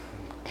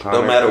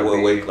 No matter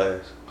what weight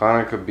class.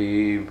 Conor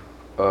Khabib.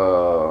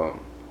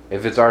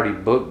 If it's already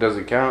booked, does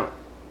it count?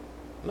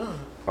 No.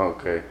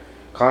 Okay.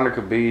 Conor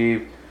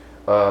Khabib.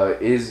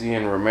 Izzy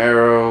and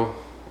Romero.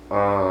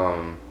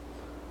 I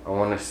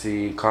want to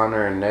see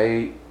Conor and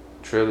Nate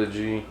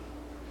trilogy.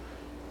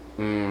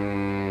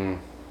 I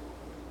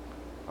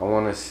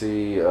want to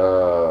see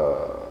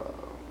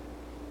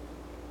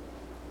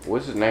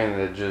what's his name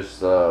that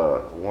just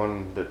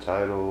won the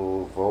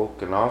title,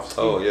 Volkanovski.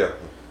 Oh yeah.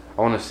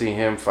 I want to see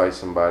him fight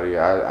somebody.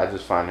 I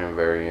just find him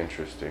very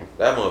interesting.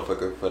 That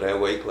motherfucker for that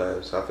weight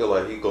class. I feel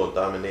like he gonna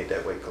dominate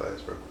that weight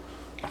class, bro.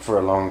 For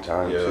a long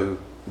time too,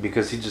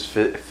 because he just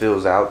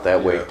fills out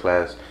that weight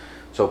class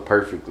so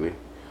perfectly.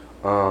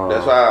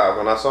 That's why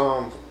when I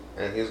saw him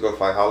and he was gonna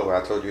fight Holloway,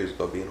 I told you he was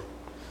gonna beat him.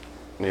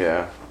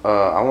 Yeah,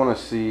 I want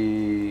to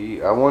see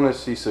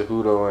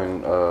Cejudo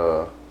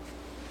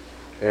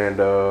and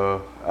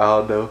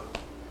Aldo,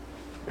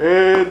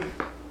 and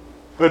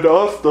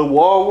off the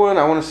wall one,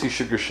 I want to see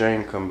Sugar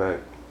Shane come back.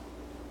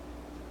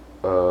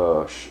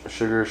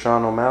 Sugar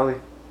Sean O'Malley.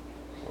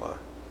 Why?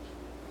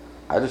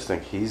 I just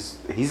think he's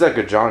like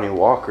a Johnny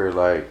Walker.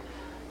 Like,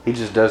 he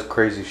just does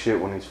crazy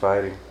shit when he's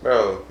fighting.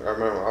 Bro, I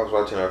remember I was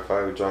watching that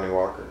fight with Johnny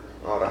Walker.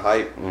 All the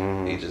hype,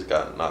 he just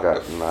got knocked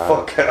the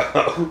fuck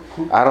out.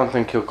 I don't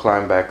think he'll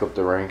climb back up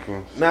the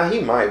rankings. Nah, he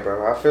might,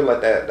 bro. I feel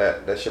like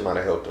that shit might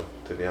have helped him,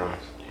 to be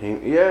honest.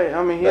 He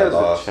has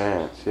a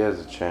chance. He has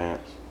a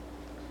chance.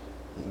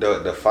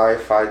 The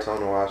 5 fights on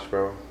the watch,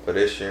 bro, for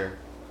this year.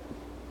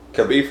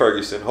 Khabib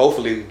Ferguson.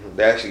 Hopefully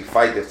they actually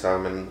fight this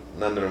time and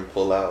none of them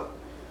pull out.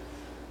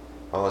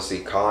 I want to see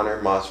Conor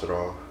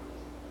Masvidal.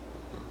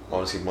 I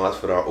want to see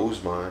Masvidal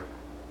Usman.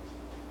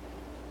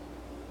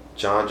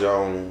 John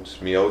Jones,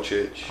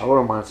 Miocic. I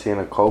wouldn't mind seeing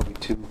a Kobe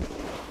too.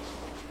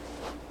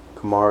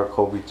 Kamara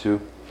Kobe too.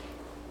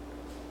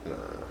 Nah,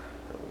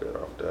 I'm good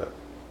off that.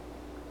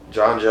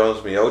 John Jones,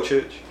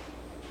 Miocic.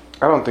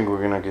 I don't think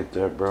we're gonna get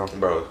that, bro.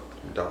 Bro,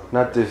 dog.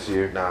 Not this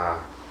year. Nah.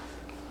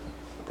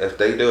 If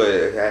they do it,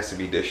 it has to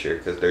be this year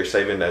because they're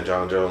saving that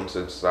John Jones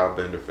and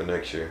Stylebender for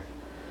next year.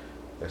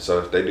 And so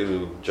if they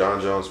do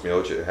John Jones,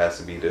 Miocic, it has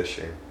to be this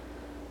year.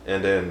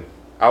 And then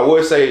I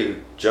would say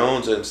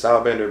Jones and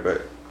Stylebender,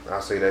 but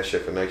I'll say that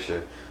shit for next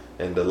year.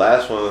 And the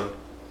last one,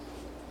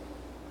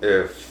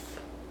 if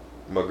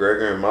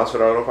McGregor and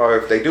Masvidal don't fight,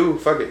 if they do,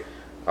 fuck it.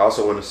 I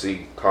also want to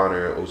see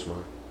Conor and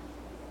Usman.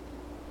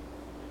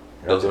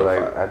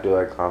 I do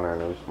like Conor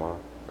and Usman.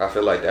 I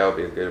feel like that would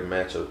be a good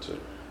matchup too.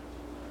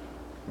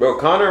 Bro,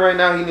 Conor right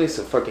now, he needs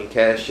to fucking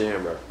cash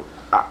in, bro.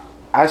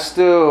 I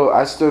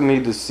still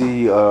need to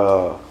see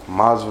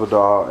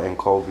Masvidal and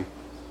Colby.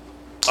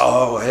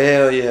 Oh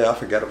hell yeah! I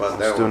forgot about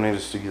that. I still need to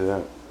see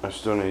that.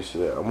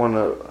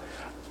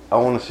 I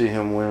wanna see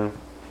him win.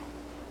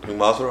 Who,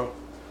 Masvidal?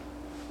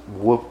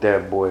 Whoop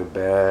that boy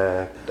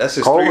bad. That's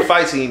his 3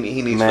 fights he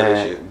needs for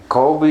this shit.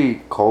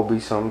 Colby,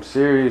 something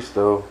serious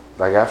though.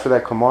 Like after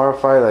that Kamara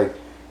fight, like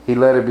he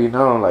let it be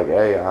known, like,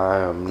 hey,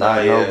 I am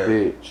not no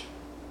bitch.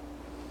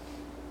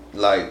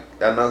 Like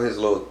I know his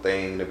little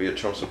thing to be a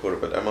Trump supporter,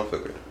 but that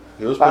motherfucker,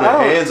 he was putting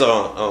hands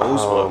on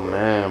Usman. Oh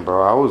man,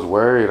 bro, I was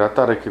worried. I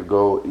thought it could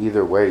go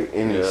either way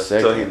any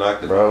second. Until he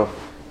knocked him bro. out.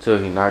 Till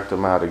he knocked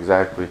him out,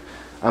 exactly.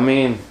 I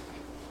mean,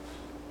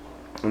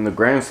 in the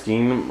grand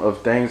scheme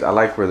of things, I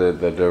like where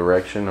the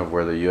direction of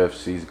where the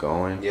UFC's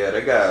going. Yeah,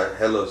 they got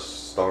hella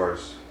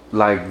stars.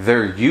 Like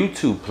their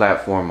YouTube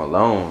platform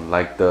alone,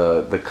 like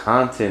the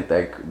content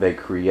that they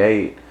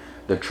create,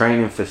 the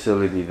training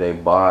facility they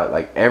bought,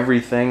 like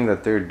everything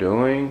that they're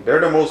doing.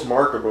 They're the most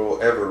marketable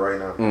ever right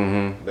now.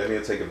 Mm-hmm. They need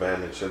to take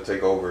advantage and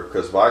take over.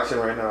 Because boxing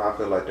right now, I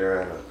feel like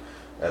they're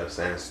at a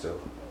standstill.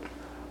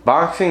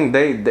 Boxing,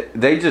 they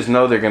just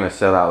know they're gonna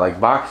sell out. Like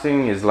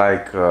boxing is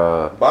like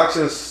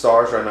boxing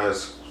stars right now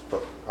is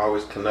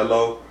always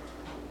Canelo,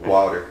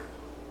 Wilder.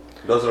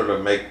 Those are the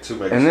two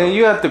mega. And then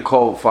you have the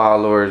cult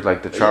followers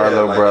like the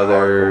Charlo like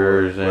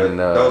brothers, the and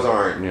those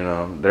aren't. You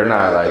know, they're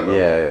not like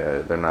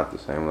they're not the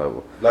same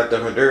level. Like the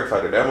Honduran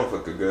fighter, that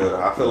motherfucker good.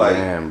 I feel like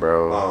man,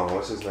 bro.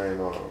 What's his name?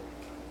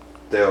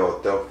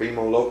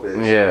 Delfimo Lopez.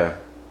 Yeah.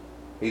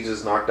 He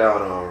just knocked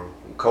out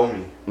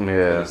Comey in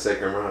the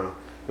second round.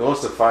 He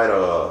wants to fight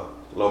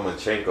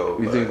Lomachenko.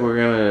 You think we're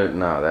gonna?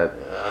 No, that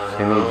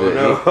he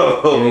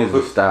needs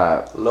to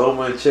stop.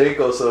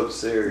 Lomachenko something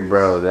serious,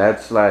 bro.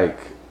 That's like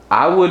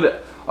I would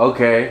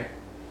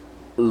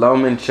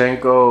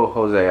Lomachenko,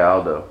 Jose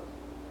Aldo.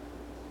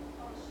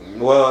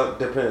 Well, it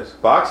depends.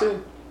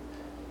 Boxing.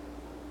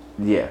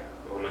 Yeah.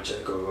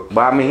 Lomachenko.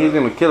 But I mean, he's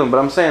gonna kill him. But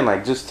I'm saying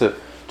like just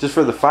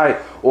for the fight,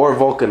 or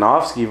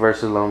Volkanovski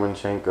versus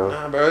Lomachenko.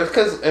 Nah, bro. It's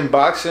because in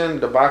boxing,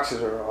 the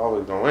boxers are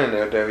always gonna win.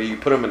 After you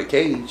put them in a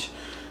cage.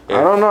 I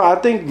don't know. I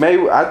think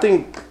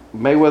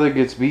Mayweather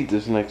gets beat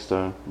this next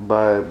time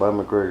by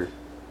McGregor.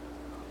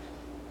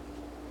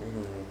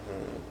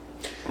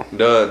 Mm-hmm.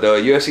 The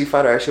UFC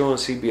fighter actually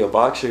wants to be a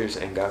boxer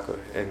and got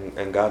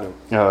him.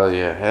 Oh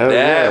yeah, hell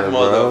that yeah,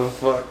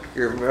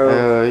 motherfucker, bro.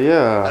 Hell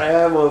yeah.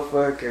 That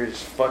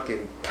motherfucker's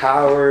fucking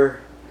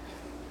power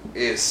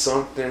is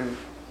something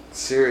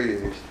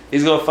serious.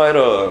 He's gonna fight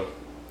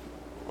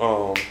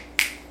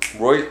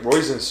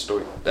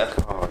Rosenstock.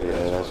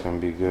 That's gonna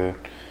be good,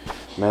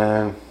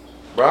 man.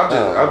 Bro,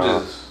 I'm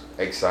just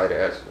excited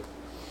actually.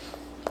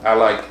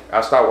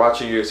 I stopped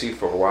watching UFC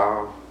for a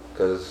while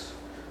because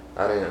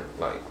I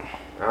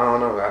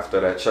don't know, after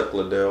that Chuck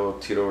Liddell,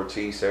 Tito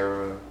Ortiz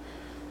era.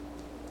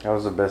 That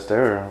was the best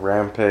era.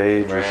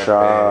 Rampage,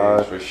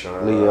 Rashad,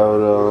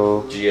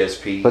 Lyoto,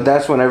 GSP. But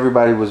that's when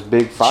everybody was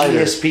big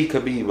fighters. GSP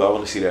Khabib, I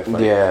want to see that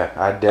fight. Yeah,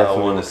 I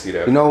definitely want to see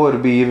that. You know what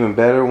would be even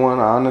better one,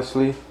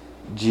 honestly?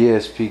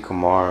 GSP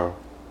Kamaru.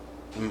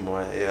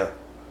 Yeah.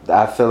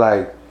 I feel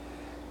like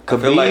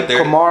Khabib,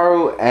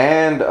 Kamaru,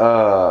 and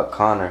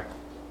Conor.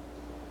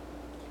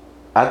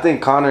 I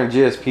think Conor and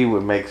GSP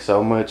would make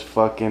so much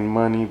fucking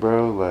money,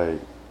 bro. Like,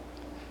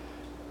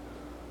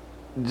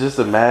 just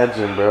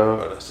imagine, bro.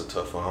 Oh, that's a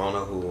tough one. I don't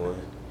know who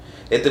won.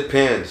 It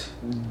depends.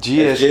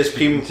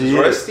 GSP is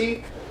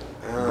rusty,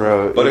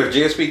 bro. But if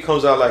GSP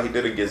comes out like he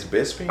did against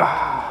Bisping,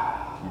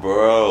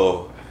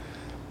 bro,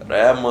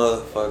 that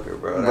motherfucker,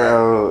 bro.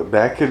 Bro,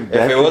 that could.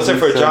 If it wasn't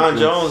for John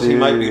Jones, he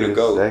might be the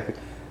GOAT.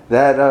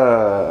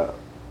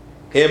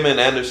 Him and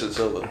Anderson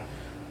Silva.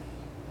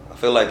 I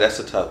feel like that's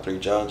the top 3.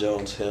 John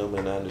Jones, him,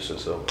 and Anderson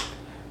Silva.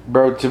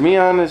 Bro, to be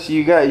honest,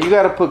 you got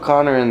to put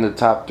Conor in the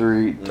top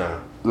 3. Nah.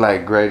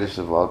 Like greatest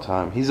of all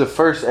time. He's the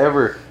first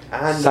ever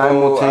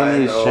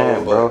simultaneous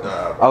champ, bro.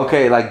 Nah, bro.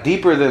 Okay, like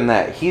deeper than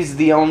that. He's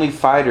the only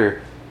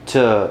fighter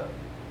to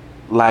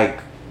like.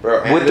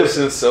 Bro,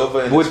 Anderson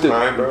Silva in his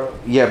prime, bro.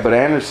 Yeah, but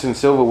Anderson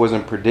Silva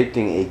wasn't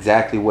predicting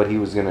exactly what he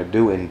was gonna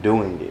do and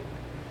doing it.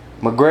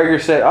 McGregor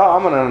said, "Oh,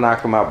 I'm gonna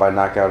knock him out by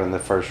knockout in the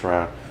first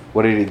round."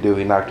 What did he do?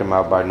 He knocked him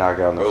out by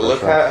knockout in the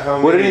first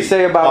round. What did he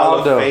say about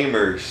Aldo?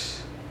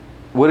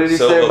 What did he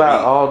say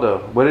about Aldo?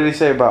 What did he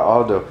say about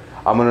Aldo?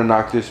 I'm gonna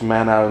knock this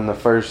man out in the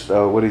first.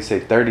 What did he say?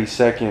 30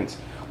 seconds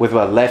with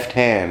a left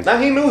hand. Now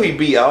he knew he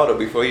beat Aldo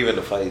before even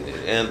the fight.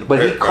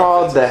 But he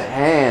called the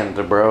hand,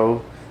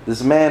 bro.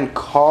 This man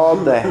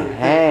called the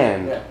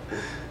hand.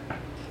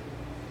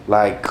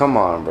 Like, come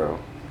on, bro.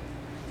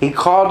 He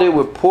called it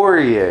with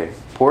Poirier.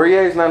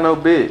 Poirier's not no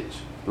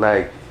bitch.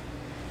 Like,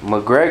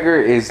 McGregor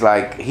is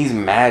like, he's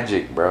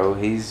magic, bro.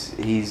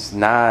 He's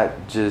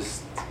not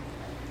just.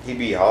 He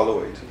beat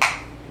Holloway too,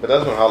 but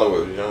that's when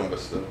Holloway was young, but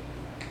still.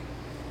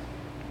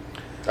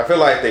 I feel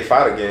like if they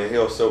fight again,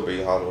 he'll still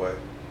beat Holloway.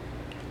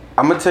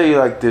 I'm gonna tell you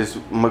like this: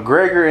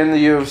 McGregor in the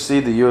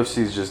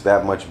UFC is just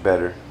that much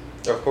better.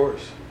 Of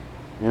course.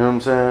 You know what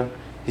I'm saying?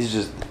 It's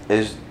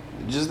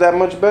just that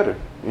much better.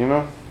 You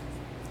know,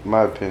 in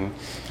my opinion.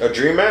 A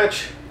dream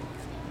match?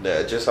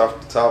 that just off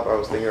the top, I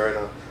was thinking right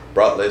now,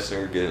 Brock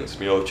Lesnar against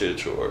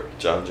Miocic or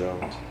John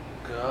Jones.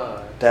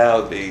 God. That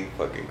would be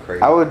fucking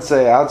crazy.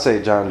 I'd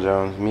say John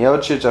Jones.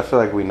 Miocic, I feel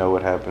like we know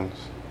what happens.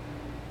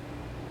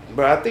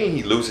 But I think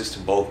he loses to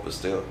both, but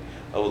still,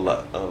 I would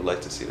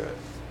like to see that.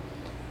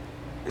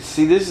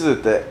 See, this is the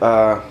thing.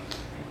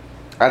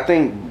 I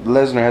think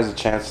Lesnar has a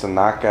chance to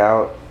knock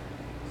out.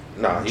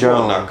 Nah, he Jones.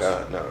 won't knock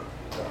out. No. You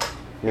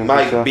He don't might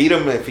think so? beat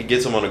him if he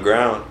gets him on the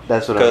ground.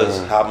 That's what I Because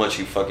mean. how much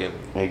he fucking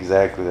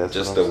Exactly. That's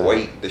just what the I'm saying.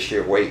 weight, the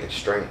sheer weight and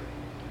strength,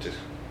 just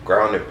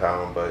ground and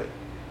pound. But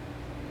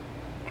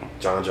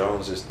John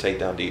Jones is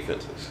takedown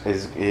defenses.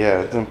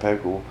 It's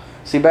impeccable.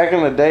 See, back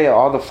in the day,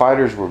 all the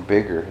fighters were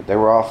bigger. They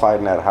were all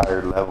fighting at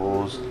higher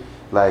levels.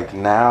 Like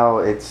now,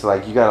 it's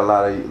like you got a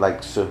lot of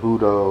like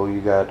Cejudo, you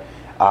got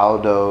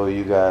Aldo,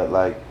 you got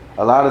like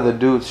a lot of the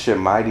dudes. Shit,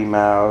 Mighty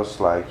Mouse.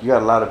 Like you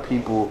got a lot of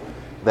people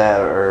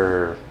that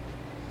are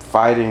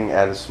fighting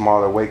at a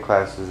smaller weight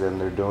classes and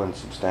they're doing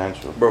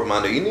substantial. Bro,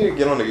 Mondo, you need to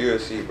get on the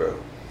UFC, bro.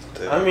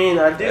 I mean,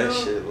 I That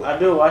shit,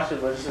 do watch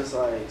it, but it's just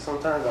like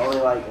sometimes I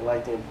only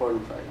like the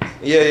important fights.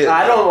 Yeah.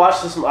 I don't watch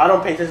I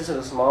don't pay attention to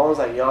the small ones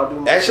like y'all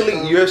do. Actually,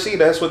 UFC,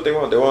 that's what they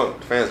want. They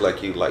want fans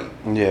like you, like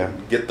Yeah,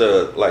 get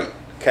the like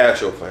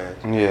casual fans.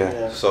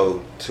 yeah.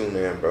 So tune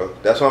in, bro.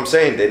 That's what I'm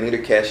saying. They need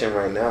to cash in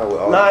right now with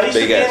all Nah, these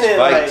you should big ass get in,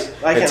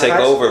 fights like and in take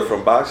high over school.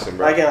 from boxing,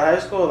 bro. Like in high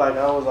school, like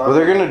I was on. Well,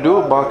 they're gonna do a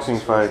lot of boxing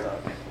school fight. stuff.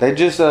 They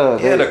just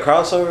yeah, the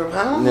crossover.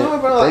 I don't know,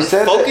 bro. They Like,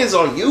 said focus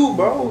on you,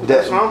 bro.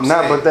 That's what I'm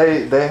saying. but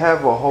they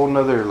have a whole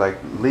nother like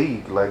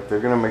league. Like they're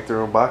gonna make their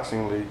own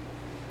boxing league.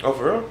 Oh,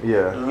 for real?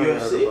 Yeah.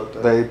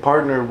 UFC? They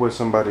partnered with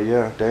somebody,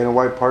 yeah. Dana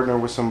White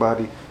partnered with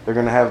somebody. They're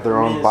gonna have their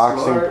I mean, own it's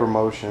boxing smart.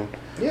 promotion.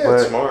 Yeah, But-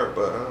 it's smart,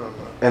 but I don't know.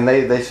 And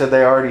they said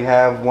they already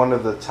have one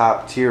of the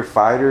top tier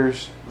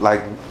fighters,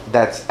 like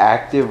that's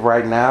active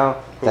right now.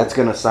 Who? That's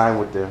gonna sign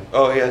with them.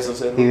 Oh, he hasn't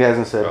said He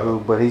hasn't said Oh. who,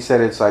 but he said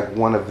it's like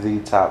one of the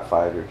top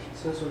fighters.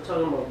 Since we're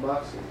talking about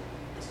boxing,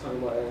 let's talk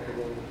about Aaron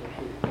Hernandez.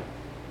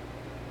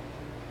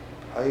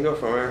 How you go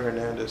from Aaron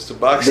Hernandez to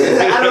boxing?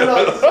 I don't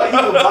know. It's like he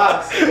can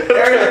box.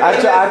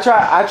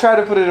 I try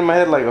to put it in my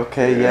head like,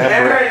 okay,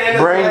 yeah,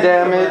 brain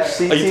damage,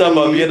 CTE. Are you talking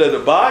about being in the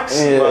box?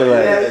 Yeah, Like- like-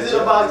 Yeah, he's in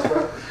a box,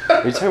 bro.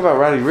 You talking about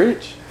Roddy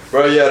Rich?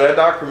 Bro, yeah, that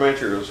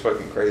documentary was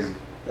fucking crazy.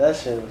 That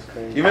shit was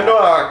crazy. Even though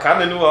I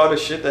kind of knew all the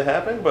shit that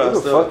happened, but Who I the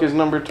still... fuck is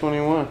number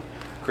 21?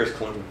 Chris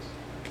Clemens.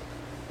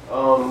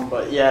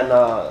 But yeah,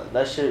 nah,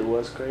 that shit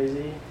was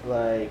crazy.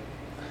 Like,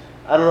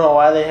 I don't know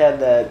why they had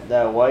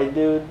that white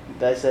dude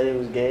that said he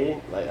was gay.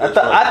 Like, I Which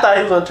one? thought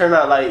he was gonna turn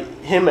out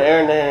like him and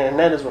Aaron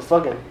Hernandez were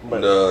fucking.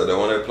 But The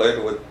one that played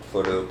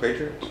for the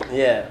Patriots?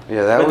 yeah,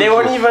 Yeah, that but was they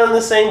weren't just- even on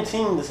the same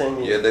team the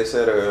same year. Yeah, they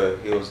said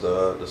he was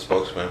the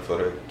spokesman for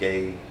the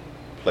gay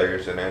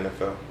players in the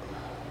NFL.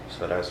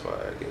 So that's why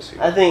I guess he...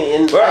 I think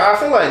in. But I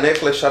feel like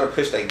Netflix tried to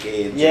push that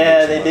gay agenda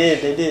Yeah, too they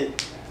much.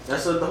 did.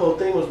 That's what the whole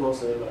thing was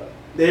mostly about.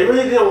 They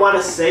really didn't want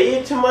to say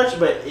it too much,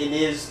 but it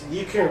is.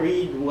 You can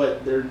read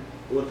what their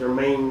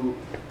main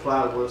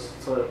plot was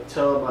to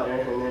tell about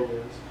Aaron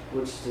Hernandez,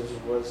 which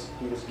was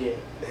he was gay.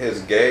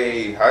 His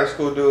gay high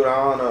school dude, I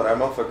don't know, that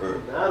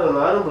motherfucker, I don't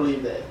know. I don't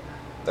believe that.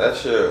 that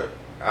shit,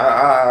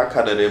 I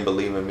kind of didn't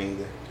believe him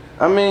either.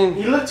 I mean,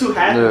 He looked too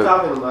happy Look.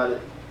 talking about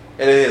it.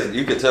 And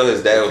you could tell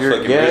his dad was If you're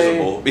fucking gay-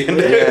 miserable being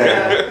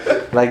there.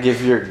 Yeah. like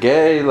if you're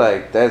gay,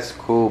 like that's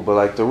cool, but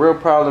like the real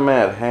problem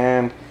at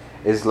hand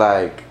is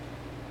like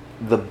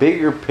the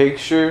bigger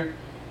picture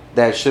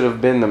that should have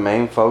been the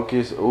main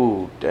focus.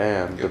 Ooh,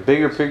 damn. The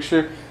bigger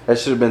picture that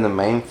should have been the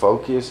main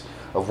focus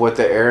of what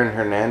the Aaron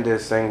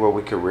Hernandez thing, where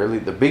we could really,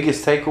 the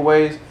biggest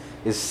takeaways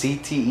is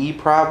CTE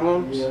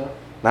problems. Yeah.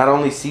 Not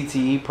only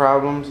CTE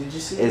problems. Did you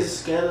see It's- his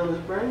scan on his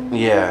brain?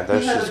 Yeah,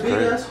 that's he had just a big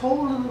crazy. ass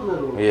hole in the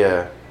middle.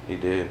 Yeah, he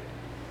did.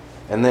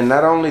 And then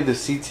not only the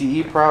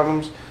CTE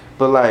problems,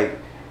 but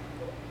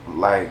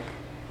like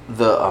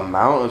the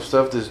amount of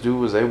stuff this dude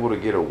was able to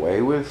get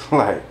away with,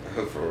 like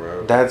For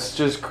real. that's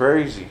just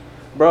crazy.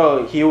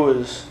 Bro, he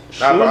was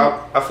shooting.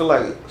 I feel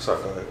like,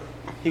 sorry, go ahead.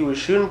 He was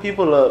shooting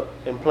people up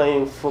and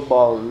playing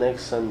football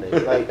next Sunday.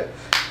 Like,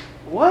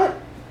 what?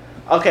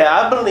 Okay,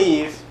 I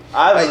believe.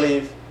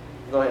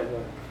 Go ahead.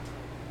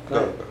 Go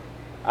ahead.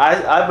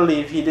 I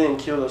believe he didn't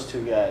kill those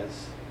two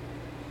guys.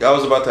 I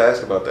was about to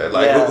ask about that.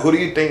 Like, Yeah. who do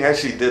you think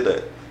actually did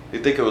that? You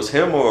think it was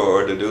him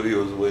or the dude he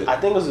was with? I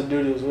think it was the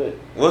dude he was with.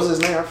 What was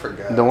his name? I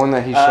forgot. The one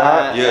that he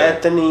shot? Yeah.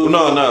 Anthony.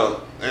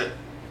 No.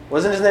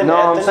 Wasn't his name No,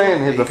 Anthony? I'm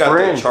saying He the got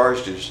friend.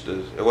 charged.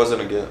 It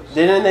wasn't against.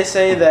 Didn't they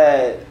say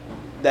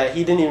that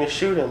he didn't even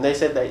shoot him? They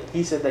said that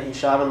he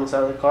shot him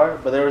inside the car,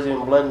 but there was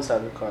even blood inside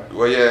the car.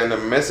 Well, yeah, in the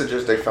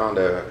messages they found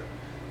that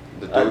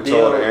the A dude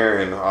deal. told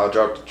Aaron, "I'll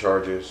drop the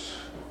charges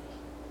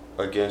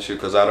against you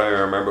because I don't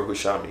even remember who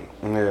shot me."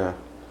 Yeah.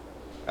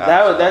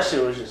 That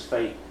shit was just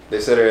fake. They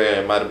said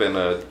it might have been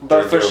a.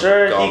 But for drug deal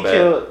sure, gone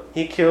bad.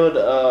 he killed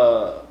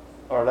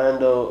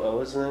Orlando.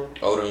 What's his name?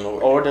 Odin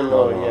Lloyd. Orden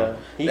Lloyd. Oh, Yeah,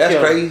 he That's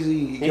killed,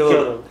 crazy. He killed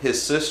killed him.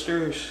 his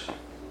sisters,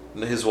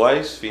 his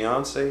wife's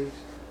fiance,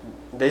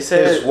 They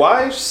said his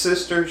wife's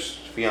sister's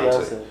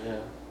fiance. Yeah.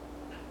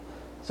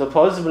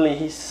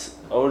 Supposedly,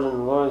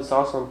 Odin Lloyd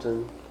saw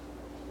something.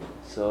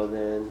 So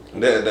then...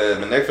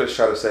 The Netflix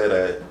tried to say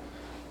that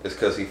it's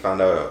because he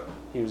found out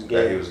he was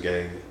gay. that he was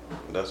gay.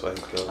 That's why he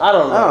killed him. I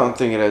don't know. I don't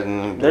think it has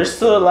nothing to do There's with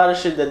still a that. lot of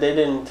shit that they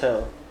didn't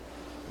tell.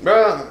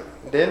 Bro,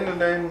 at the end of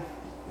the day,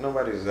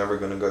 nobody's ever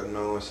going to go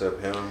know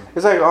except him.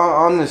 It's like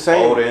on the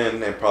same...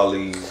 Odin and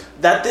probably...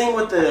 That thing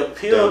with the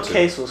appeal Them two.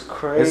 case was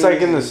crazy. It's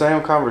like in the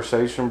same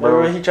conversation, bro.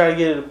 Remember he tried to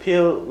get an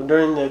appeal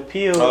during the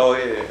appeal. Oh,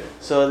 yeah.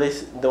 So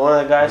one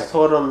of the guys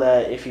told him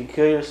that if you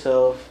kill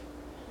yourself,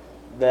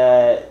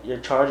 that your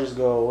charges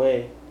go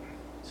away.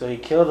 So he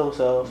killed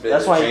himself.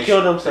 That's why he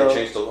killed himself.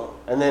 They changed the law.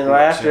 And then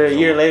right after a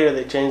year later,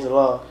 they changed the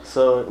law.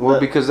 So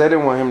Because they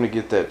didn't want him to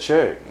get that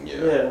check.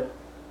 yeah.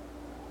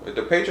 But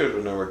the Patriots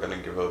were never going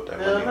to give up that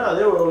money. No,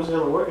 they were always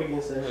going to work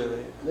against that.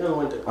 They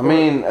went to court. I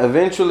mean,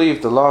 eventually,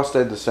 if the law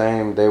stayed the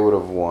same, they would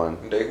have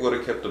won. They would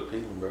have kept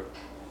appealing, bro.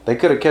 They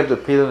could have kept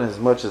appealing as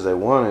much as they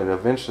wanted.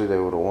 Eventually, they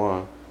would have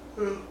won.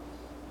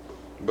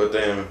 But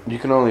then... You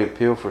can only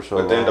appeal for so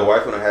long. But then the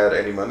wife wouldn't have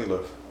had any money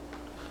left.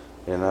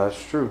 Yeah, no,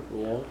 that's true.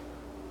 Yeah.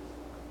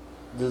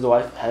 Does the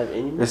wife have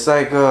any money? It's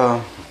like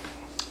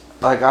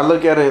I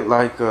look at it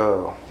like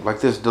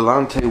this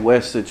Delonte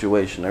West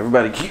situation.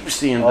 Everybody keeps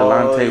seeing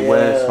Delonte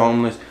West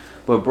homeless,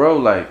 but bro,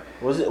 like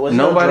was he on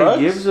nobody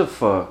drugs? gives a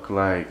fuck.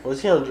 Like,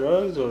 Was he on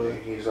drugs or?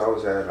 He's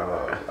always had,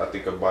 I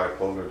think, a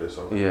bipolar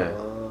disorder. yeah,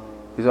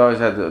 he's always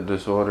had the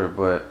disorder.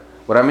 But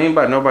what I mean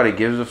by nobody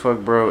gives a fuck,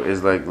 bro,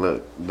 is like,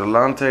 look,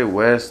 Delonte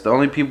West. The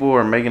only people who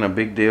are making a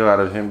big deal out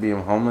of him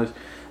being homeless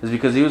is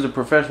because he was a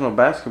professional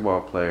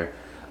basketball player.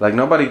 Like,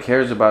 nobody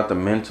cares about the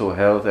mental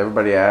health.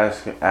 Everybody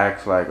acts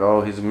like,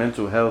 oh, he's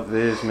mental health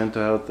this,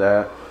 mental health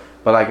that.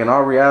 But, like, in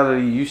all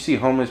reality, you see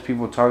homeless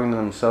people talking to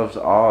themselves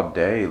all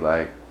day.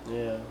 Like,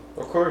 Yeah.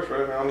 Of course,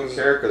 right? I don't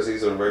care because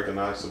he's a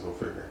recognizable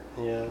figure.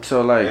 Yeah.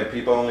 so, like, And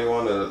people only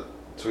want to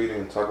tweet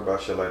and talk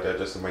about shit like that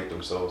just to make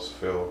themselves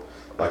feel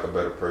like a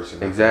better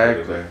person.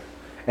 Exactly.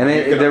 and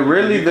You they're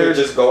could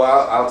just go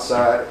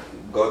outside,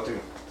 go to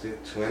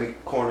any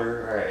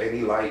corner or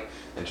any light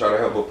and try to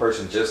help a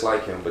person just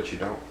like him, but you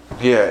don't.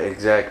 yeah,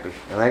 exactly.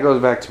 And that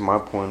goes back to my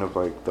point of,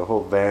 like, the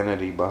whole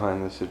vanity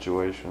behind the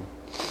situation.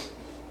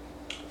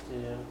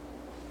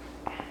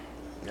 Yeah.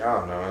 I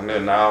don't know. And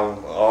then now,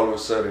 all of a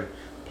sudden,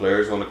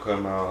 players want to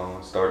come out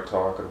and start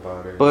talking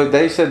about it. But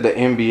they said the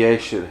NBA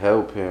should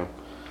help him.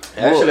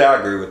 Actually, I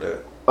agree with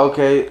that.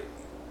 Okay,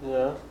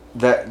 Yeah.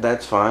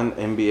 that's fine.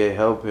 NBA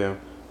help him,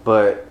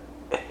 but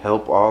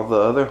help all the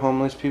other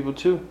homeless people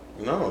too.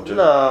 No, just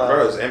Nah.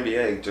 bro, it's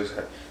NBA. Just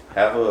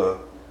have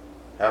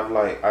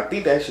like, I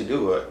think they should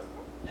do it.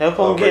 Help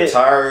A him get.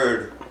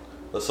 retired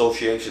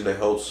association that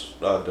helps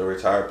the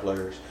retired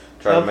players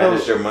try Help to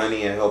manage him- their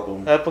money and help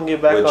them. Help him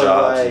get back with on,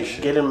 jobs and like,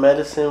 shit. get him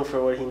medicine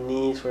for what he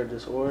needs for a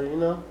disorder, you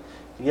know?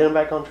 Get him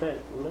back on track,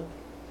 you know?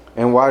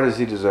 And why does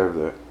he deserve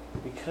that?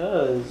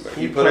 Because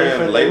He put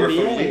in labor for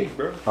the league,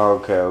 bro.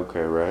 Okay,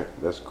 right.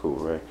 That's cool,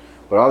 right?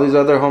 But all these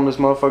other homeless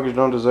motherfuckers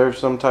don't deserve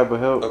some type of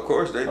help. Of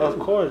course they do. Of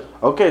course.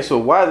 Okay, so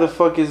why the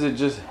fuck is it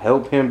just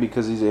help him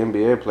because he's an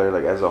NBA player?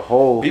 Like, as a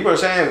whole, People are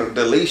saying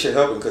the league should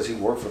help him because he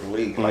worked for the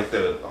league. Like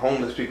the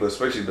homeless people,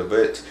 especially the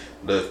vets,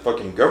 the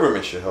fucking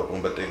government should help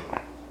him, but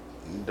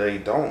they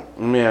don't.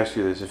 let me ask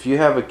you this: if you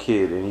have a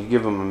kid and you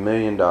give him $1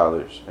 million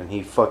and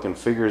he fucking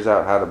figures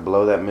out how to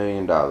blow that $1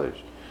 million,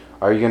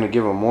 are you gonna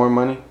give him more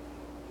money?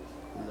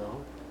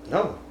 No.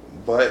 No,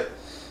 but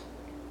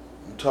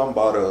I'm talking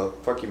about a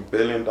fucking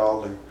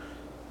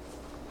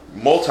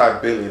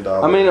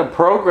multi-billion-dollar. I mean, a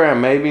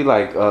program maybe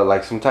like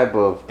some type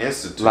of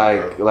institute,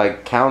 bro.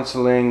 like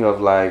counseling of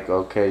like,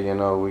 okay, you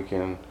know, we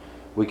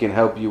can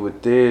help you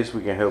with this,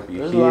 we can help you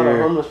There's a lot of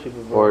here, homeless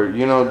people, bro. or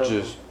you know, Help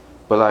just. them.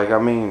 But like, I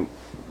mean,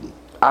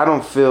 I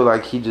don't feel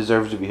like he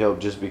deserves to be helped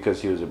just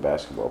because he was a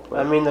basketball player.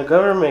 I mean, the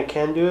government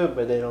can do it,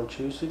 but they don't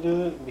choose to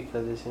do it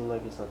because it seems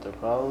like it's not their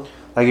problem.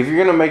 Like, if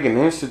you're gonna make an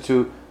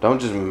institute, don't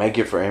just make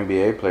it for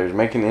NBA players.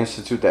 Make an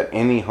institute that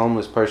any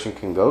homeless person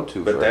can go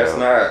to. But for that's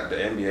help. not the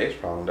NBA's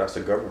problem. That's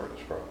the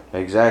government's problem.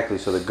 Exactly.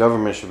 So the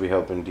government should be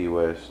helping D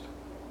West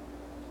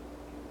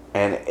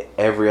and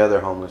every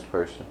other homeless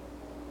person.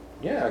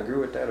 Yeah, I agree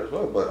with that as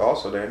well. But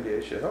also the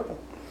NBA should help him.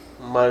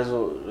 Might as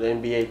well the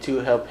NBA too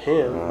help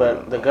him, I but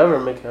don't the know.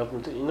 government can help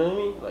him too. You know what I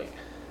mean? Like,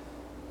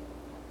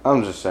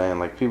 I'm just saying,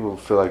 like, people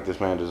feel like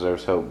this man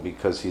deserves help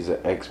because he's an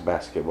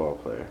ex-basketball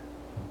player.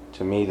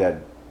 To me, that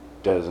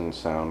doesn't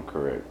sound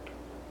correct.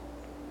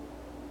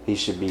 He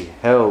should be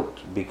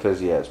helped because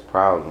he has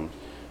problems,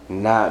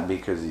 not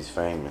because he's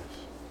famous.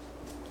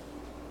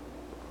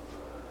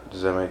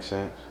 Does that make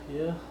sense?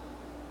 yeah, I get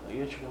where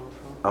you're coming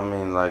from. I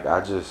mean, like,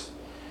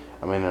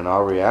 in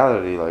all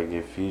reality, like,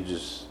 if you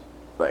just,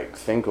 like,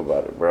 think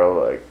about it,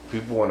 bro, like,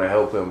 people want to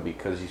help him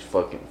because he's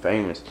fucking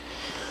famous.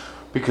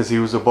 Because he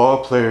was a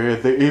ball player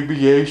and the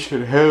NBA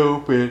should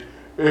help and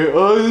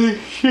all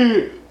this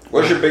shit.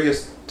 What's your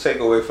biggest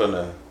takeaway from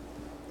the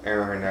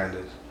Aaron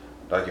Hernandez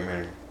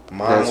documentary?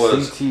 Mine That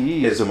was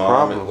CTE his is a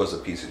mom problem. was a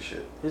piece of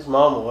shit. His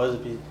mama was a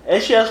piece.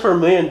 And she asked for $1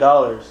 million.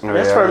 That's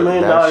Yeah, for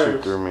 $1 That shit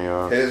million. threw me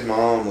off. His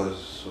mom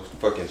was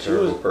fucking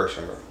terrible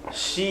person, bro.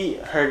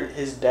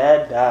 His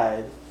dad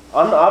died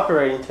on the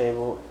operating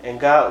table and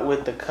got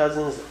with the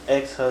cousin's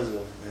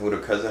ex-husband. Who the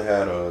cousin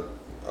had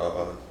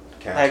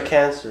cancer. Had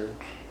cancer.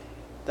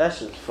 That's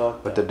just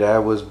fucked But up. the dad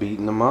was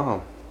beating the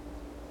mom.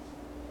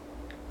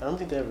 I don't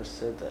think they ever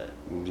said that.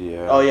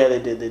 Yeah. Oh yeah, they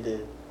did. They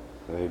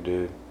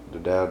did. The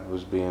dad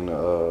was being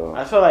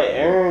I feel like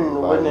Aaron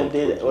wouldn't have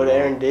did violent what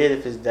Aaron did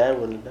if his dad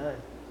wouldn't have died.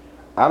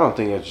 I don't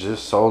think it's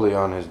just solely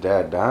on his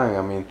dad dying.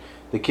 I mean,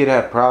 the kid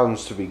had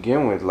problems to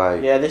begin with.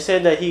 Like, Yeah, they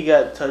said that he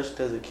got touched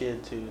as a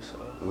kid too. So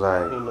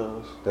like who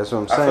knows? that's what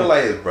I'm I saying. feel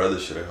like his brother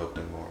should have helped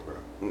him more,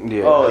 bro.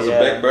 Yeah. Oh, As yeah.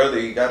 a big brother,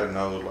 you gotta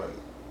know like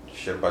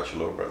shit about your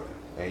little brother,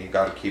 and you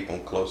gotta keep him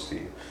close to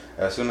you.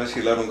 As soon as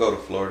he let him go to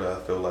Florida,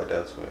 I feel like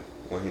that's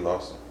when he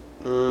lost him.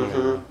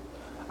 Mm-hmm.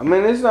 I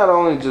mean, it's not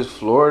only just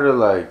Florida.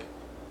 Like,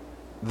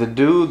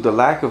 the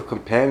lack of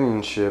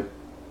companionship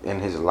in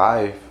his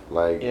life,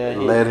 like, Yeah,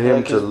 led him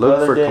like to his look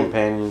brother for didn't-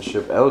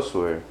 companionship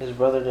elsewhere. His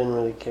brother didn't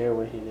really care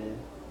what he did.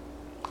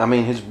 I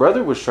mean, his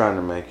brother was trying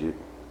to make it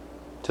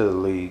to the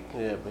league.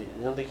 Yeah, but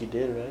I don't think he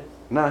did, right?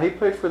 Nah, he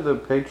played for the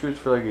Patriots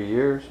for like a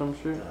year or some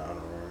shit. I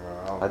don't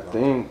remember. I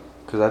think,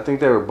 because I think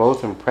they were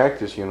both in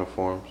practice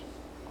uniforms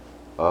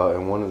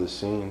in one of the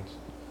scenes.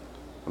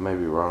 I may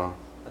be wrong.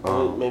 I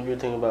think maybe you're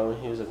thinking about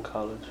when he was in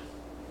college.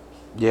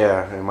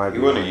 Yeah, it might He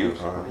be. went to wrong.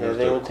 UConn. He Yeah, was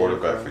they the went to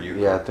quarterback UConn. for UConn.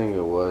 Yeah, I think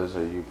it was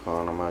at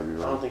UConn. I might be I don't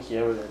wrong. think he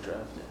ever got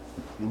drafted.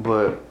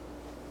 But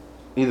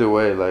either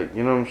way, like,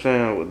 you know what I'm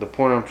saying? The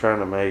point I'm trying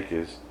to make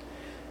is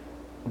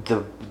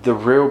the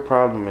real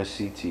problem is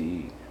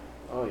CTE.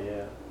 Oh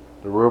yeah.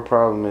 The real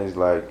problem is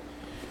like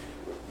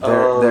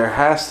there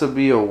has to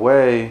be a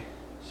way.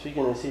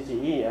 Speaking of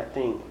CTE, I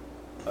think.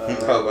 I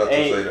was about to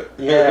say that.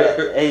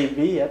 Yeah,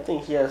 AB. I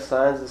think he has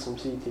signs of some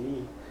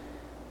CTE.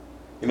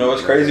 You know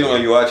what's crazy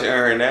when you watch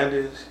Aaron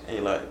Hernandez and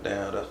you're like,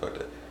 damn, that's fucked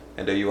up.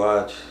 And then you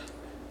watch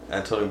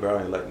Antonio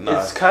Brown, you're like,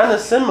 nah, It's kind of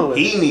similar.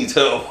 he needs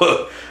help.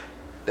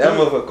 That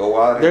motherfucker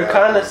wild. They're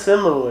kind of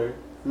similar.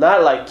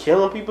 Not like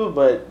killing people,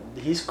 but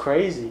he's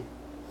crazy.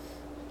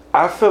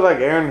 I feel like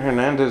Aaron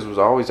Hernandez was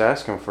always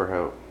asking for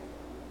help.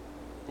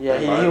 Yeah,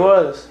 he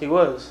was. He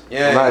was.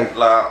 Yeah,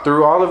 like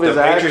through all of the his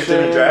Patriots actions.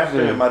 didn't draft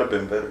him. It and, might have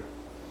been better.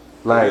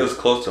 like, He was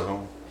close to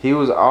home. he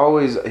was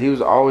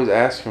always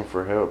asking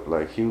for help.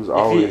 Like, he was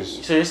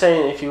always. So you're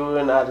saying if he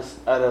went out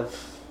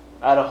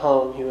of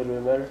home, he would have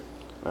been better?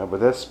 But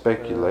that's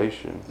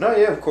speculation. No,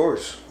 yeah, of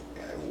course.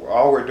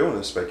 All we're doing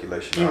is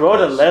speculation. He wrote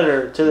a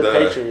letter to the The-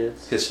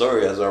 Patriots, His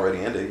story has already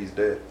ended. He's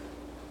dead.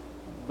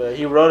 but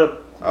he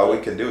wrote All we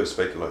can do is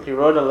speculate. a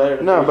letter.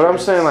 To No, but I'm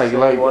Patriots saying like he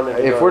wanted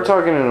to if go we're there.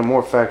 talking in a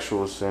more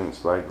factual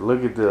sense, like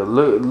look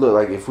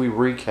like if we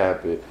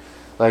recap it,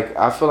 like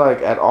I feel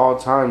like at all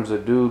times the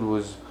dude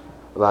was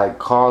like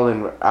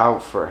calling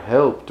out for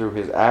help through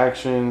his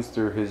actions,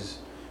 through his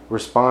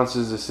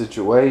responses to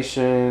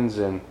situations,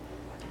 and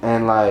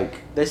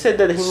like They said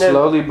that he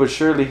slowly but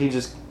surely he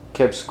just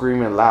kept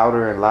screaming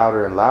louder and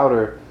louder and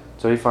louder,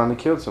 so he finally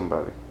killed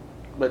somebody.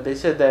 But they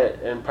said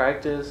that in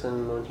practice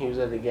and when he was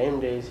at the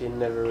game days, he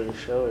never really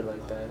showed it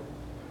like that.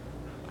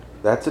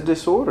 That's a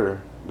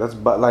disorder. That's a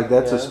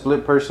Yeah.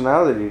 split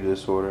personality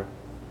disorder.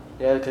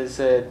 Yeah, because it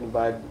said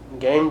by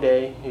game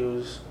day he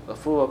was a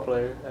football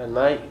player. At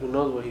night, who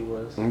knows what he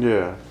was.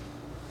 Yeah.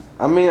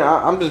 I mean,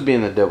 I'm just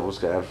being a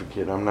devil's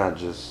advocate. I'm not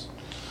just.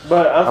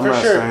 But I'm for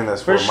not sure, saying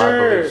that's for where my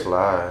sure, beliefs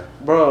lie.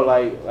 bro.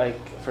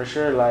 Like for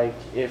sure, like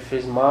if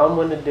his mom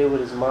wouldn't have did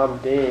what his mom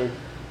did,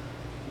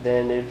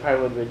 then it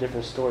probably would be a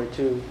different story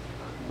too.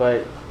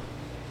 But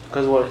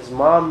because what his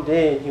mom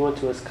did, he went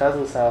to his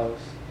cousin's house,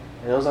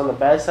 and it was on the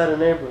bad side of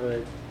the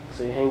neighborhood,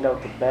 so he hanged out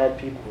with the bad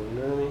people. You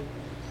know what I mean?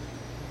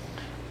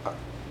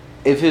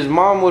 If his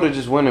mom would have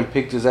just went and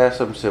picked his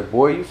ass up and said,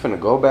 "Boy, you finna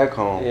go back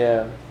home."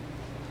 Yeah.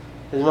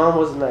 His mom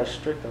wasn't that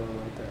strict on him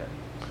like that.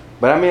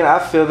 But I mean, I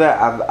feel that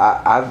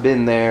I've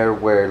been there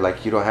where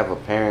like you don't have a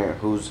parent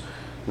who's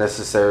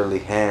necessarily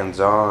hands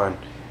on,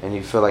 and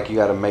you feel like you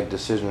got to make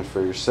decisions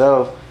for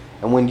yourself.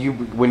 And when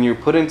you're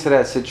put into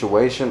that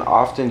situation,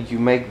 often you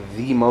make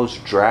the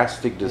most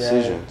drastic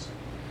decisions.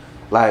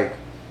 Like,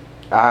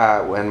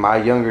 in my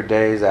younger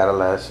days,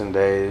 adolescent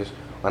days,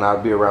 when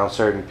I'd be around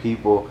certain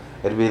people,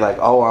 it'd be like,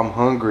 "Oh, I'm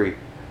hungry.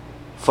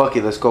 Fuck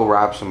it, let's go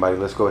rob somebody.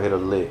 Let's go hit a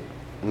lick."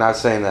 I'm not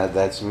saying that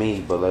that's me,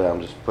 but like, I'm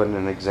just putting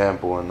an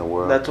example in the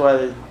world. That's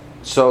why.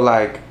 So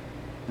like,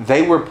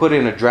 they were put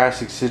in a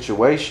drastic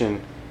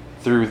situation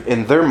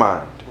in their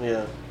mind.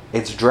 Yeah.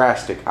 It's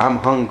drastic. I'm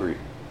hungry.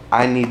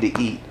 I need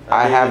to eat.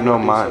 I have no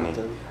money.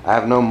 I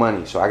have no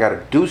money, so I got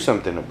to do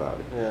something about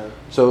it. Yeah.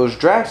 So it was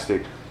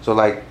drastic. So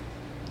like,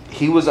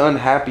 he was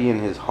unhappy in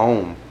his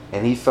home,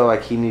 and he felt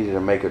like he needed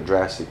to make a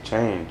drastic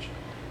change.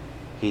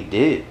 He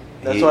did.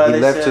 That's he why they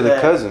left said to the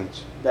that-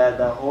 cousins. That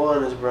hole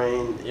in his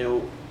brain,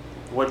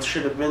 what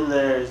should have been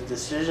there is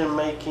decision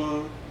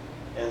making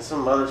and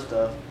some other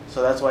stuff.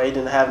 So that's why he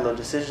didn't have no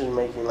decision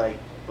making, like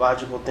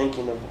logical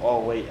thinking of,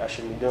 oh wait, I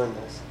shouldn't be doing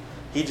this.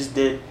 He just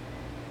did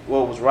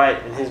what was right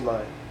in his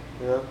mind,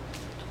 you know?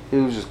 He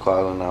was just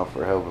calling out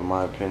for help, in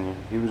my opinion.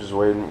 He was just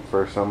waiting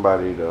for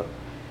somebody to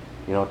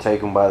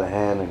take him by the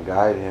hand and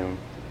guide him.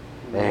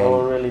 And no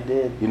one really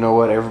did. You know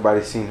what?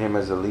 Everybody's seen him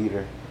as a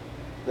leader.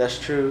 That's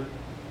true.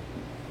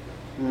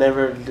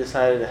 Never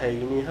decided, hey,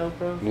 you need help,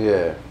 bro?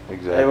 Yeah,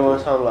 exactly.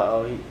 Everyone's talking like,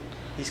 oh,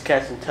 he's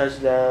catching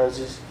touchdowns,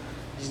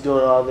 he's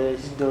doing all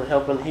this, he's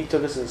helping. He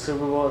took us to the Super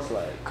Bowl. It's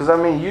like, because I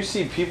mean, you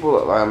see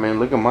people. I mean,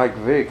 look at Mike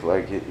Vick.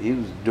 Like he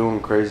was doing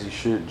crazy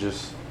shit.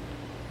 Just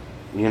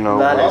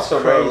Not as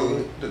also, crazy.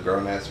 bro, the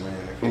grown ass man.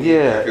 If he he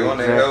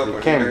wanted exactly. help,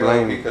 or Can't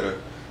blame he him. could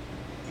have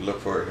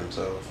looked for it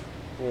himself.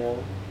 Yeah.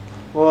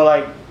 Well,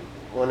 like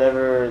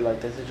whenever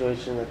the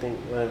situation, I think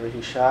whenever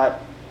he shot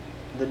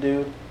the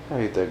dude. I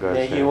hate that guy.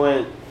 Yeah, he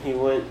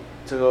went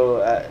to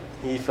go.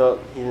 He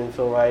didn't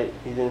feel right.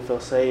 He didn't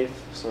feel safe.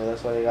 So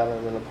that's why they got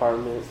him an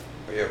apartment.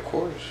 But yeah, of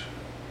course.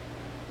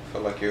 I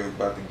feel like you're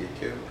about to get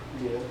killed.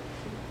 Yeah.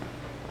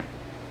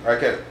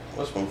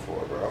 Let's move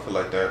forward, bro. I feel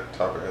like that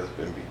topic has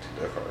been beat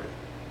to death already.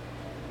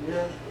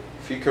 Yeah.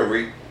 If you could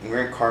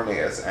reincarnate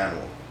as an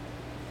animal,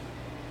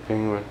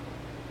 Penguin.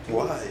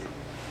 why?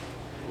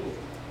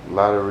 A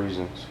lot of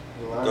reasons.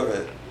 Go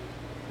ahead.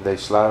 They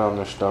slide on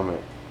their stomach.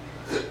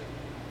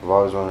 I've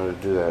always wanted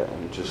to do that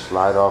and just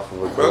slide off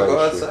of a Bro, go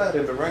glacier. outside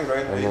in the rain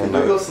right now. And You then can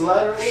You do go it.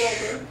 slide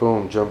right now,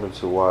 Boom, jump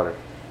into water.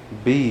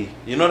 B.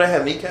 You know they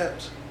have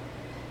kneecaps?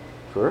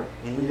 For real?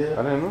 bro. I Yeah.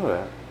 didn't know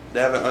that. They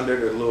have it under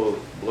their little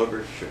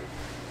blubber shit.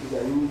 You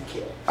got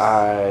kneecap.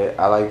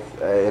 I like.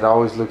 It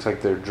always looks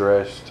like they're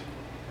dressed.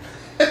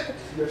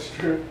 That's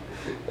true.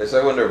 They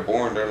say when they're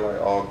born, they're like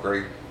all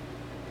gray,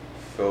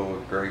 filled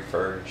with gray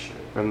fur and shit.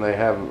 And they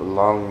have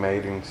long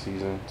mating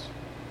seasons.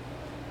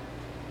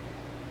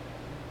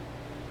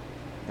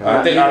 And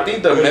I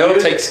think the male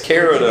takes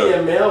care of Would you be a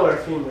the. male or a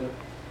female?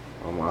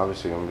 I'm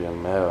obviously gonna be a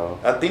male.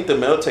 I think the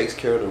male takes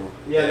care of the.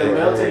 Yeah, the Yeah.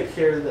 male takes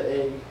care of the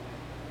egg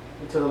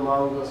until the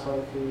mom goes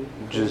hungry.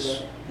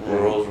 Just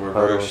Roles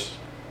reversed.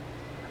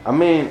 I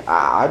mean,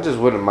 I just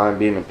wouldn't mind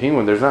being a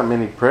penguin. There's not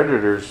many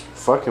predators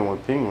fucking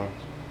with penguins.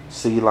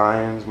 Sea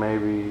lions,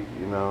 maybe,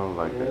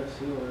 like Yeah,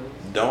 sea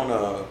lions.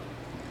 Don't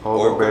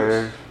polar Orcas.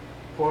 bears.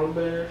 Polar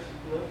bears.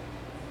 No.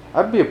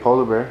 I'd be a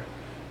polar bear.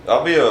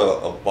 I'll be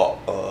a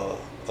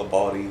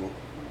bald eagle,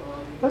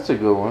 That's a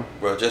good one.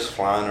 bro. Just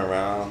flying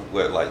around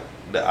with like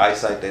the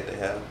eyesight that they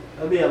have.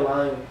 I'd be a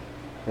lion.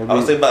 Maybe, I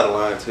was thinking about a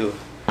lion too,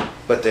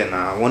 but then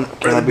I want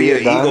Can I to be be a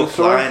an eagle dinosaur?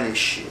 flying and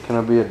shit. Can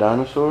I be a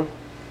dinosaur?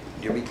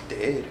 You'll be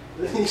dead,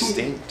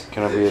 extinct.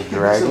 Can I be a Some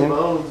dragon?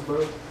 bones,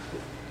 bro.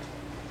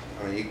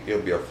 I mean, you'll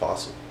be a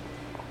fossil.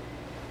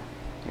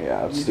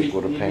 Yeah, I'd You'd stick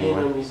with a be in a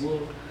penguin.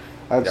 museum.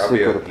 I'd Yeah, I'll stick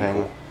be with a an penguin.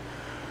 eagle.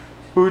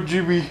 Who'd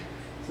you be?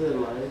 It's a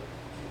lion.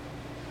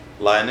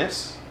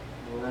 Lioness.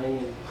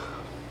 Lion.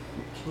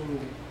 King.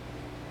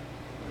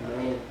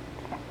 Man.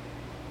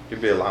 You'll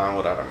be a lion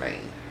without a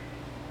mane.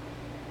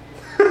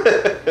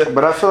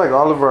 But I feel like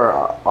all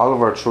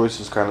of our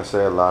choices kind of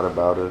say a lot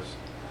about us.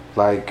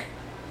 Like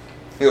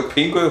You're a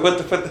penguin. What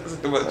the fuck does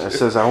it about it you?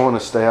 says, I want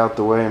to stay out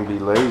the way and be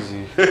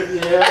lazy.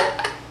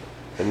 Yeah.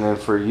 And then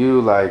for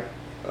you, like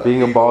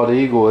being a bald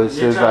eagle, it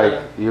says trying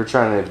like you're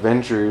trying to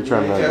adventure. You're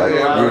trying to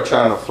Yeah, you're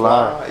trying to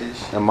fly. and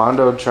shit. And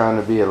Mondo trying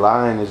to be a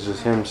lion is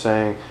just him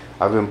saying,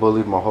 I've been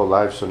bullied my whole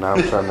life, so now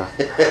I'm trying to.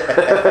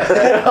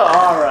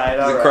 all right.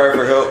 It's a cry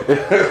for help.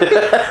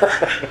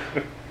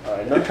 All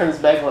right. No turns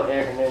back on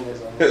Aaron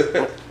Hernandez on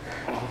this.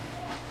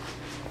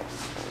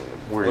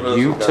 Were What else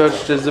you we got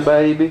touched going? as a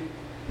baby?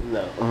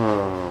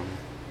 No.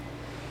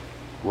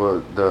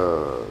 Well,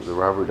 the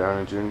Robert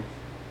Downey Jr.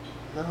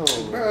 No.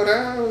 Bro,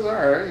 that was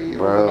alright.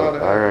 Well,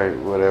 alright,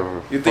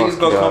 whatever. You think he's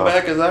Fuck gonna come y'all.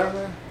 back as Iron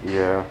Man?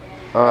 Yeah.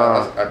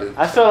 I did.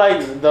 I feel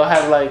like they'll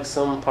have like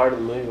some part of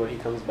the movie where he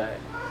comes back.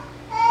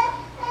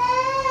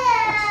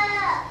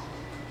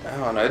 I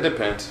don't know. It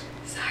depends.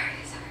 Sorry.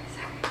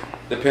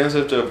 Depends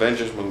if the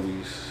Avengers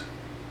movies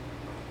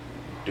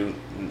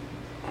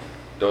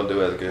don't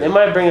do as good. They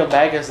might bring him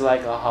back as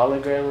like a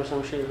hologram or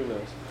some shit. Who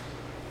knows?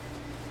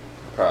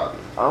 Probably.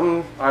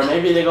 Or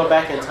maybe they go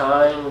back in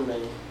time and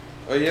they.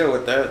 Oh yeah,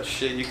 with that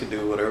shit, you can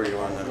do whatever you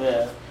want now.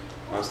 Yeah.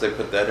 Once they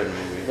put that in the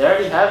movie. They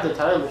already have the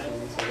time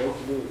machine, so they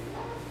can do it.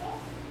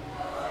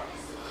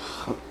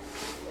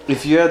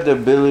 If you had the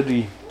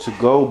ability to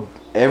go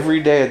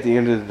every day at the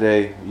end of the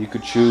day, you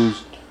could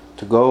choose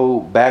to go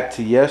back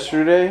to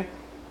yesterday,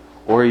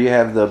 or you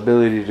have the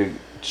ability to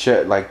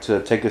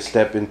to take a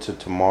step into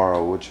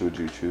tomorrow. Which would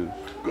you choose?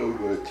 Go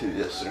back to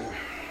yesterday.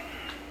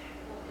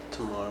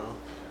 Tomorrow.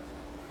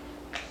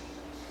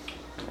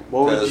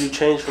 What would you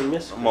change from The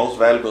yesterday? most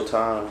valuable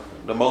time.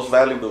 The most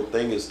valuable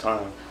thing is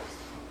time.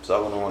 So I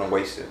wouldn't want to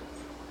waste it.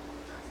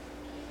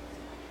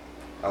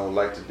 I would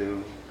like to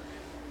do.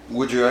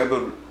 Would you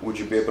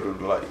be able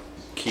to like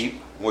keep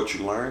what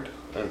you learned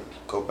and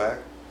go back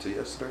to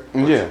yesterday?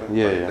 Yeah.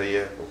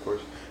 Yeah, of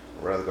course.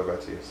 I'd rather go back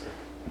to yesterday.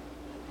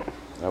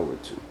 I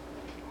would too.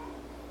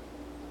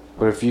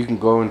 But if you can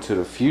go into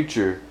the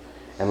future,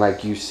 and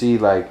like you see,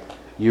 like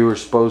you were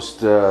supposed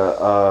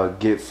to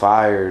get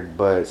fired,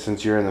 but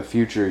since you're in the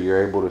future,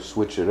 you're able to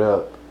switch it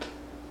up.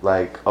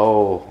 Like,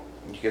 oh,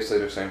 You can say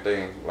the same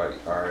thing. Like,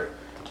 all right,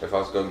 if I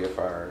was gonna get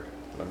fired,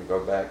 let me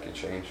go back and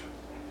change.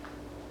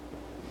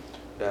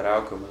 that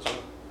outcome as well.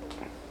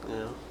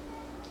 Yeah.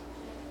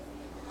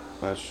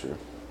 That's true.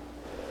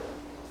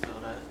 Feel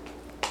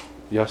that.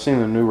 Y'all seen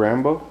the new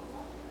Rambo?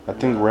 I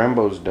think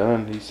Rambo's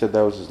done. He said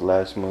that was his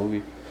last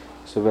movie.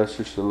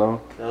 Sylvester Stallone.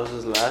 That was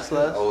his last?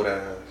 Old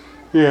ass.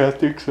 Yeah, I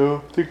think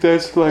so. I think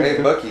that's like.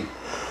 Hey, Bucky.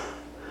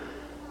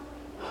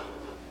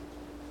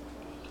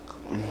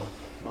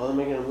 Oh, they're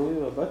making a movie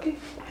about Bucky?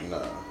 Nah.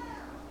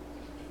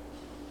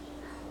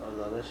 Oh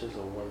no, that's just a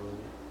war movie.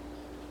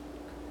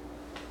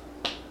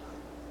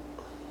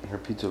 Her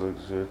pizza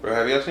looks good. Bro,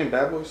 have y'all seen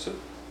Bad Boys 2?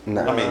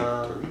 Nah. I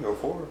mean, 3 or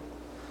 4.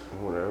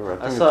 Whatever.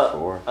 I think saw it's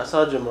 4. I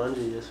saw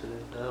Jumanji yesterday.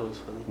 That was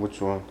funny. Which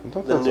one? I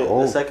thought The, that's new,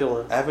 old. the second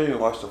one. I haven't even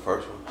watched the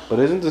first one. But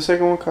isn't the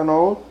second one kind of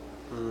old?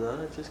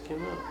 No, it just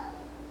came out.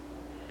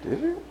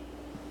 Did it?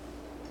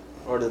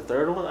 Or the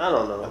third one? I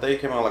don't know. I think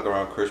it came out like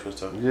around Christmas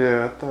time.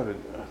 Yeah, I thought it.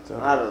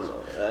 I don't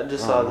know. I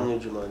just saw the new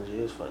Jumanji.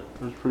 It was funny.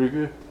 It was pretty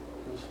good.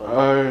 It was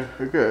funny.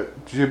 I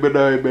got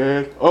Gemini,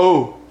 man.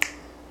 Oh,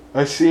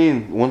 I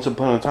seen Once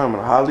Upon a Time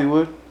in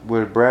Hollywood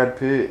with Brad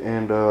Pitt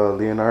and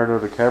Leonardo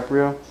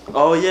DiCaprio.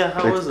 Oh yeah,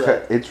 how was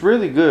that? It's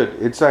really good.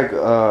 It's like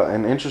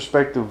an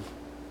introspective,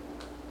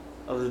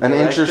 Of the an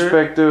director?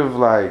 introspective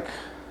like,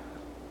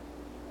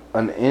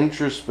 an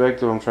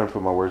introspective. I'm trying to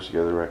put my words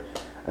together right.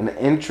 An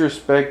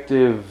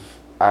introspective,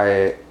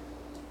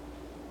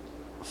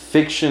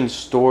 fiction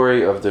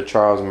story of the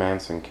Charles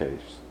Manson case.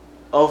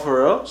 Oh,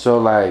 for real? So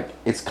like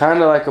it's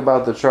kind of like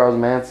about the Charles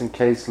Manson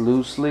case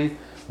loosely,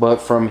 but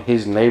from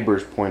his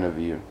neighbor's point of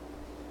view.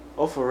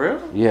 Oh, for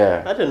real?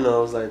 Yeah. I didn't know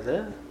it was like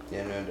that.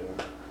 Yeah, no,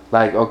 dude.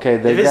 Like okay,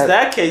 they If it's got,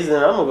 that case,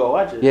 then I'm gonna go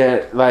watch it.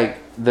 yeah, like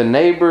the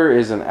neighbor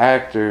is an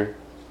actor,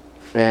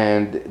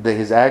 and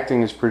his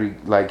acting is pretty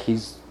like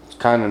he's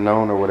kind of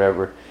known or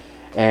whatever,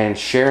 and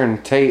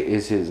Sharon Tate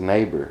is his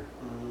neighbor,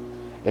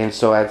 and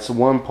so at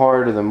one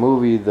part of the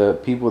movie, the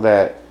people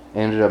that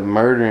ended up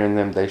murdering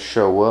them, they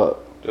show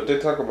up. Did they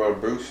talk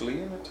about Bruce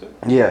Lee in it too?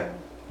 Yeah,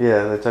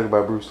 yeah, they talk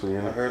about Bruce Lee.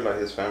 I heard like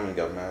his family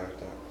got mad at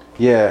that.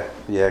 Yeah,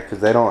 yeah, because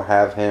they don't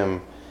have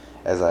him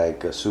as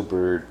like a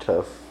super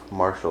tough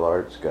martial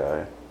arts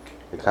guy.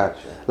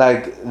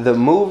 Like the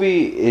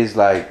movie is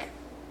like,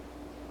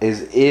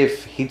 is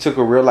if he took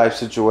a real life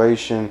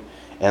situation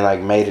and like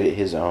made it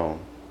his own.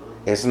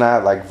 It's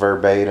not like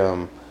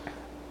verbatim,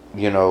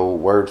 you know,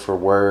 word for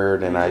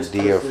word and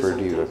idea for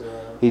idea.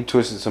 He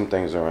twisted some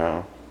things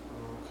around.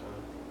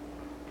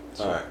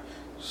 Okay. Alright,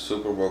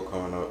 Super Bowl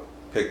coming up.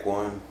 Pick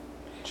one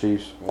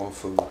Chiefs.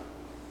 food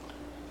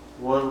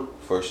One.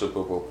 for a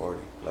Super Bowl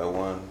party. Like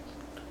one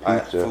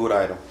Pizza. food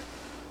item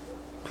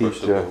for a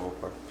Super Pizza. Bowl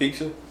party.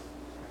 Pizza?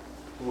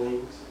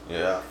 Wings.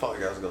 Yeah,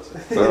 fuck, I was gonna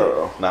say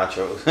Uh-oh.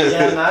 nachos.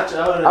 Yeah,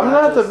 nacho. I'm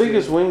not the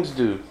biggest wings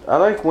dude. I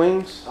like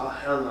wings. Oh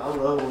hell no, I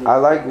love wings. I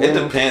like wings.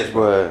 It depends,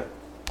 bro.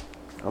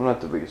 But I'm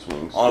not the biggest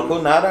wings. On dude.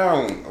 cool, now that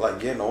I'm like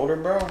getting older,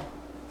 bro,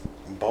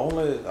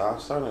 boneless, I'm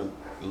starting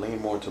to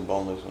lean more to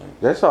boneless wings.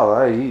 That's all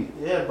I eat.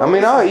 Yeah, I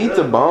mean, I'll boneless is eat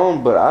the good,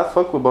 bone, but I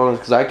fuck with boneless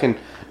because I can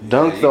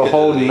dunk you the can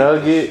whole delete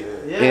nugget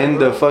the shit. Yeah, in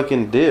bro. the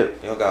fucking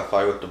dip. You don't gotta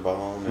fight with the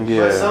bone. And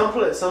Yeah.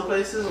 But some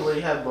places where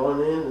you have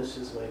bone in, it's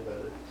just way better.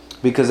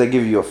 Because they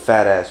give you a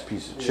fat ass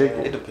piece of chicken.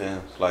 It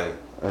depends. Like,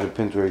 It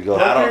depends where you go.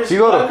 Pluckers, If you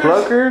go to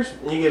Pluckers,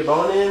 and you get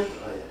bone in, oh,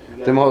 yeah, you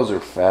got them hoes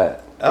are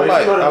fat. I But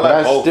like, if you go to- I But like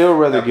I'd both still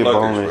rather at get Pluckers,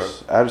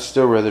 boneless. I'd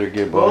still rather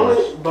get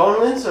boneless.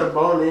 boneless or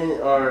bone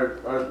in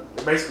are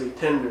basically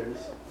tenders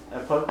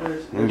at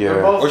Pluckers. Yeah.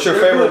 They're both- What's your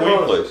they're favorite good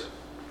wing bones.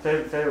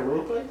 place? Favorite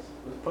wing place?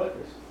 With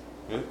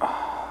Pluckers.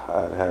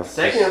 I'd have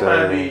Second to would say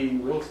probably be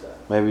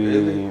Wingstop. maybe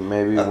Really?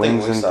 maybe I think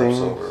wings and Wingstop's things.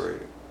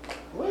 overrated.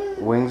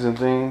 What? Wings and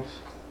things.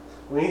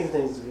 Wings and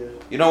things is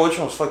good. You know which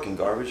one's fucking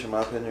garbage in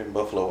my opinion?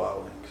 Buffalo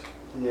Wild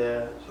Wings.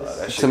 Yeah.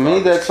 That shit To me,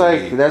 garbage that's to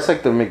like me, that's bro.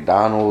 like the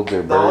McDonald's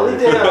or The only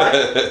Burger.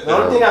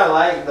 thing I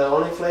like, the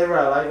only flavor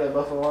I like at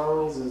Buffalo Wild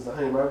Wings is the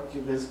honey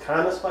barbecue. It's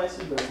kind of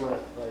spicy, but it's not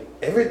like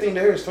Everything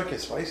there is fucking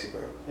spicy,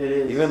 bro. it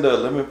is. Even the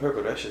lemon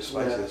pepper, that shit's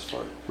spicy Yeah. as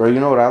fuck. Bro, you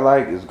know what I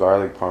like is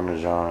garlic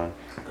parmesan.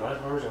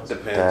 garlic parmesan.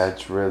 Depends.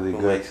 That's really Who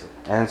good. makes it?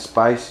 And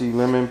spicy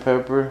lemon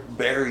pepper.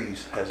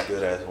 Barry's has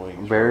good ass wings.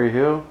 bro. Berry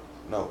Hill.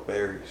 No,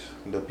 Barry's.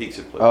 The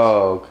pizza place.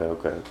 Oh,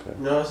 okay.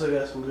 You know, also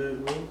got some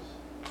good wings.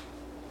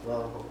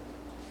 Longhorn.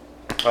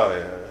 Oh,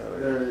 yeah.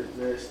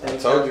 Their steak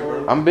told you, bro.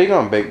 wings. I'm big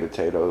on baked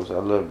potatoes. I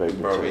love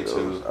baked Bro, me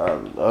potatoes. too. I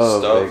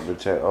love Stuff. baked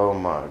potatoes. Oh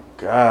my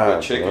god,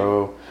 With chicken?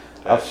 bro.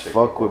 That I chicken.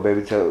 fuck with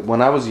baked potatoes.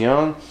 When I was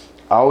young,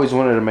 I always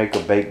wanted to make a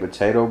baked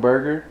potato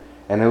burger,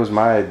 and it was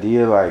my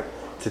idea, like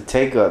to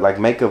take a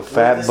make a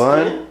fat With the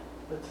bun. skin?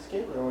 With the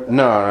skin or with the-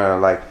 No,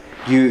 like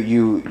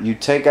you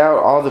take out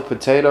all the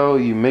potato,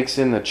 you mix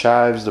in the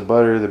chives, the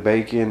butter, the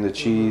bacon, the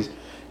cheese,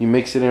 you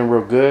mix it in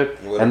real good,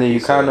 With and a then you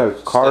piece kind of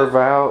of carve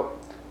steak. out,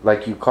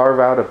 you carve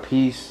out a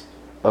piece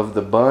of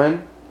the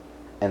bun,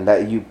 and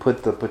that you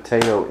put the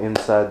potato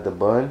inside the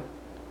bun.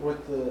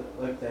 With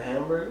the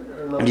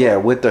hamburger or no? Yeah,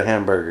 with the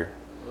hamburger.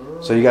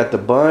 Oh. So you got the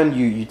bun,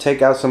 you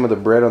take out some of the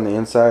bread on the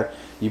inside,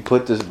 you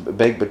put this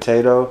baked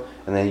potato,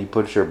 and then you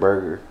put your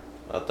burger.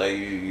 I thought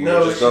you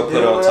No, just what go you put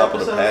did it on on top of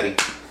the that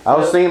patty. I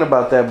was thinking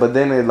about that, but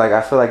then it, like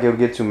I feel like it would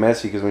get too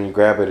messy because when you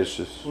grab it, it's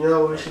just. You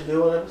know what we should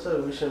do one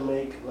episode? We should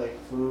make like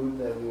food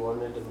that we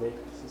wanted to make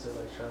since it's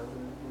like childhood.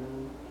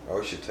 Oh,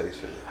 we should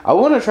taste it. I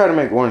want to try to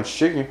make orange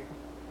chicken.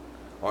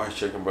 Orange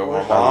chicken, bro. My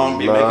Orange mom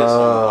be making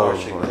some orange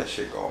chicken. orange. That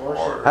shit go Orange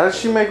hard. How does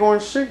she make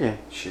orange chicken?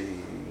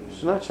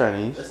 She's not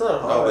Chinese. It's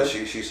not No, hard. but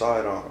she saw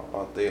it on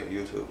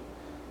YouTube.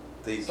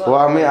 It's Well,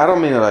 I mean, I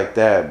don't mean it like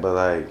that, but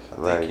I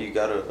think you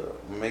gotta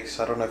mix.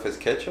 I don't know if it's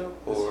ketchup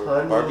It's or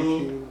honey.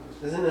 barbecue.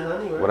 Isn't it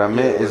honey, right? what I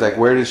meant Yeah, is like,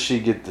 where does she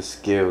get the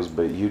skills?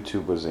 But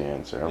YouTube was the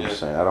answer. I'm just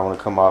saying, I don't want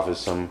to come off as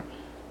some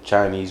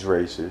Chinese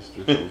racist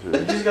or You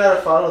something. just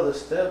gotta follow the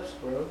steps,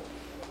 bro.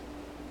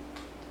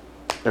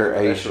 Or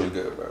That shit Asian,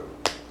 good, bro.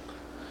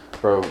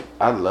 bro.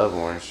 I love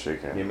orange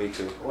chicken. Yeah, me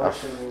too. Orange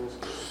chicken is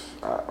good.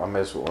 I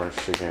mess with orange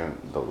chicken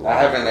the long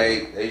I haven't way.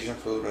 ate Asian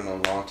food in a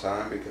long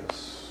time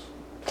because,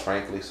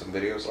 frankly, some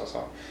videos I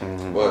saw.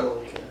 Mhm. But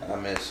Oh, yeah. I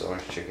miss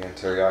orange chicken and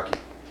teriyaki.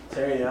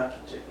 Teriyaki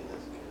chicken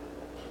is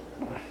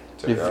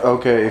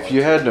good. If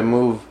you had to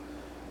move,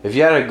 if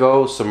you had to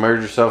go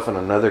submerge yourself in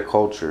another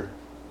culture,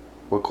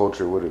 what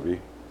culture would it be?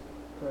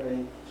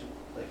 Probably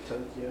like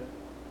Tokyo.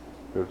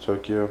 Go to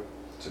Tokyo.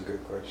 It's a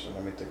good question.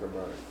 Let me think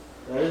about it.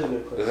 That is a good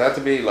Does question. it have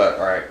to be like,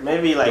 all right?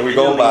 Maybe like Do we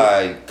go Italy.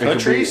 by It could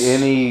countries?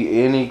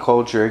 be any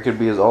culture. It could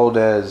be as old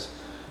as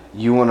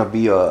you want to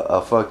be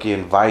a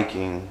fucking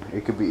Viking.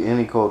 It could be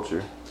any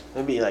culture.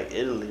 Maybe like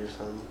Italy or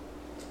something.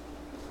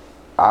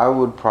 I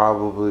would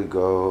probably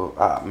go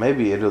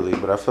maybe Italy,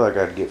 but I feel like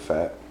I'd get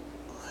fat.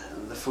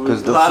 The food,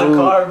 Cause a lot of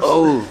carbs.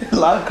 Oh, a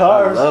lot of I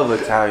carbs. love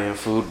Italian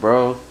food,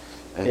 bro.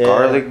 And Yeah.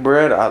 garlic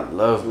bread, I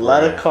love. A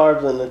lot of bread.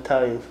 carbs in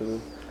Italian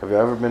food. Have you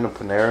ever been to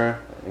Panera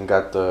and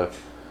got the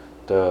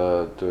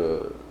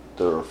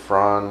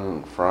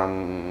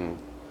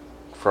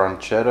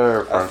franchetta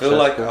or I feel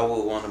like francesca? I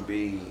would want to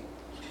be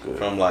Good.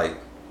 from like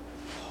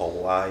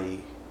Hawaii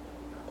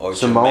or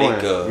Samoan,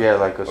 Jamaica. yeah,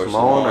 like a or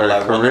Samoan or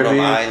like one of them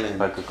Caribbean, islands.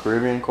 like a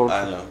Caribbean culture.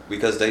 I know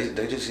because they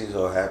just seem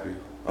so happy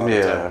all the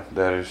Yeah, time,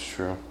 that is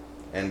true.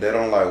 and they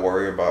don't like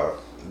worry about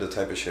the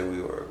type of shit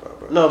we worry about,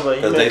 bro. No, but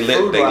he 'Cause meant they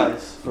food they-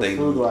 wise. For they-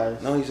 food wise.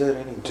 No, he said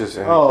anything. Just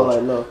any Oh, culture.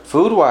 like no.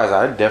 Food wise,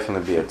 I'd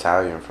definitely be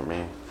Italian for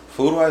me.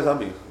 Food wise, I'll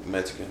be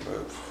Mexican, bro.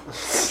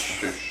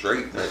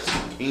 Straight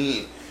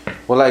Mexican.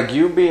 Well, like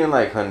you being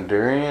like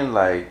Honduran,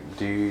 like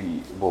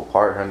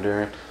part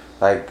Honduran,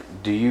 like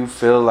do you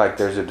feel like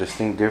there's a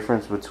distinct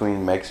difference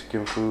between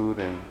Mexican food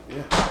and?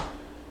 Yeah,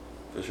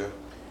 for sure.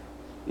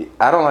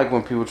 I don't like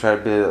when people try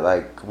to be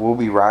like, we'll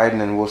be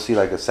riding and we'll see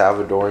like a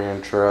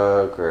Salvadorian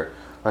truck or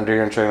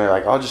Honduran truck and they're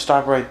like, oh, just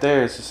stop right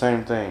there. It's the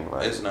same thing.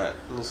 Like, It's not.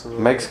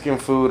 Mexican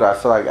food, I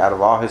feel like out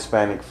of all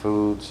Hispanic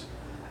foods,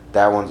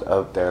 that one's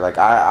up there. Like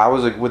I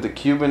was like, with the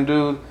Cuban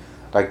dude,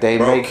 like they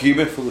Bro, make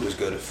Cuban food is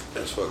good as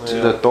fuck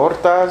too. the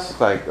tortas,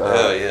 like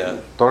Hell yeah.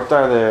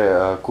 torta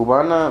de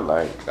cubana,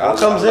 like What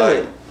comes in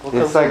it? What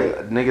it's comes like in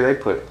it? nigga, they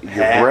put your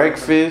Ham.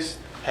 breakfast,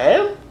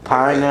 Ham?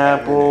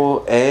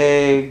 pineapple,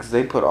 eggs,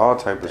 they put all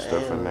type of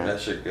stuff in there. That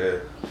shit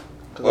good.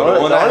 The Well,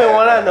 only, one the I only had-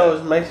 one I know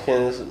is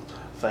Mexican is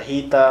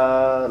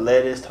fajita,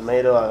 lettuce,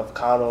 tomato,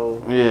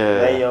 avocado,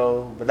 Yeah.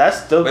 mayo. But that's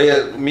still But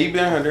yeah, me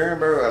being Honduran,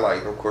 bro, I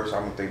like, of course,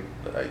 I'm gonna think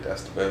like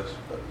that's the best.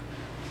 But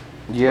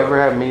You ever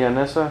had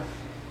milanesa?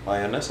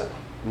 mayonnaise?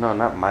 No,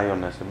 not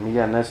mayonesa.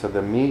 Milanesa,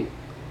 the meat.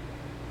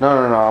 No,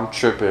 I'm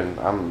tripping.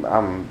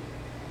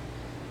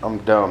 I'm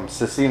dumb.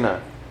 Cecina.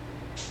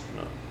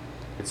 No.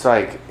 It's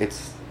like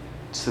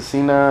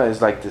cecina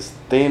is like this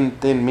thin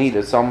meat.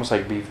 It's almost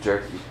like beef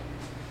jerky.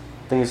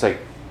 I think it's like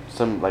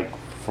some like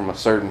from a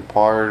certain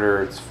part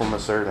or it's from a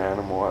certain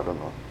animal. I don't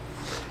know.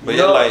 But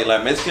No. yeah,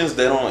 like Mexicans,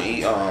 they don't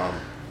eat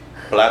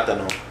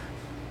plátano.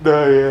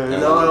 No, yeah.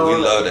 And No, I we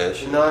wanna- love that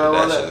shit. no, I that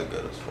wanna- shit is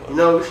good as fuck. You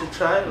know what we should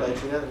try? Like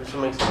together, we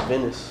should make some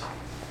Venice.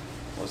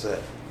 What's that?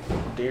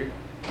 Deer.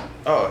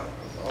 Oh.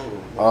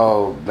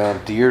 Oh man,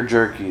 deer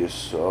jerky is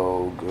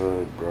so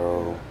good,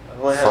 bro.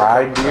 I only had a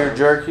Fried couple deer times.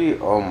 jerky?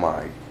 Oh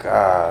my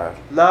god.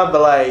 Nah,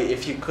 but like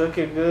if you cook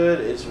it good,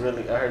 it's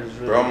really. I heard it's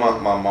really. Bro,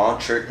 good. my mom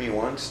tricked me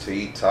once to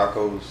eat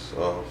tacos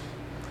of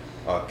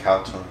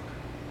cow tongue.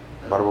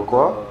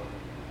 Barbacoa?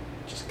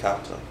 Just cow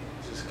tongue.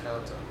 Just cow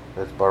tongue.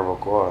 That's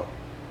barbacoa.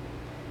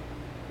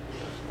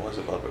 What's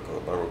a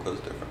barbacoa? Barbacoa is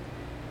different.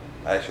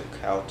 Actual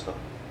cow tongue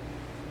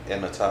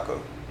in a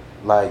taco.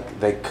 Like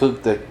they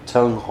cooked the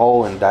tongue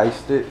whole and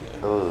diced it.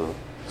 Ugh.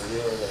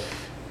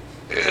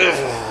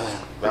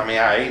 I mean,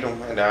 I ate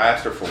them and I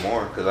asked her for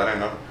more because I didn't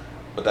know.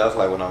 But that was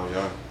like when I was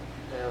young.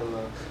 Hell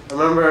no. I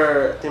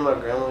remember, I think my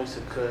grandma used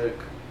to cook.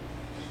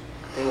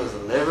 I think it was the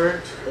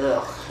liver.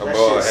 Ugh. That bro,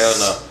 shit hell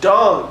no.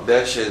 stunk.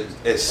 That shit,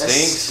 it stinks,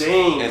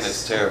 stinks. and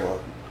it's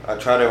terrible. I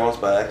tried it once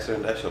by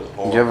accident. That shit was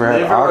horrible. You ever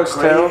had Liver with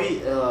oxtail?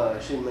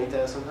 gravy. She'd make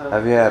that sometimes.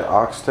 Have you had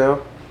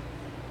oxtail?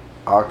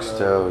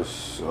 Oxtail is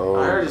so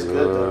I heard it's good,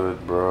 though.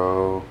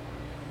 bro.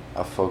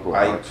 I fuck with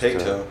I eat oxtail.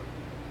 pigtail.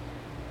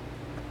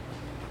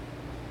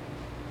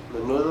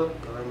 Menudo?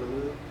 I like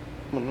menudo.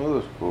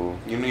 Menudo's cool.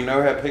 You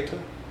never had pigtail?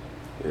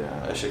 Yeah.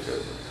 That shit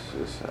good.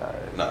 It's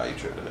alright. Nah, you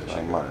tripped. That It's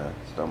shit not good.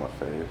 it's not my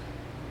fave.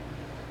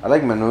 I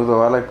like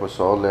menudo. I like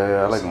pozole.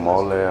 I like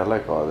mole. I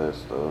like all that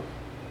stuff.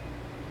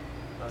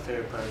 My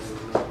favorite part is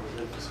menudo.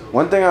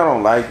 One thing I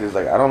don't like is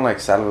like I don't like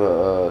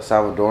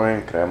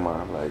Salvadorian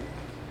crema. Like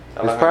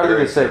it's probably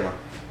the same. Crema.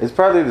 It's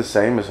probably the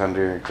same as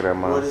Honduran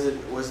crema. What is it?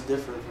 What's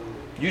different from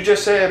it? You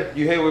just said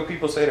you hate when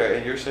people say that,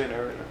 and you're saying that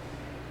right now.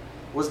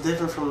 What's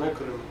different from their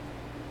crema?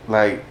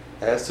 Like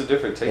It has two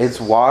different tastes. it's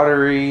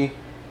watery.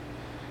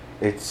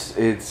 It's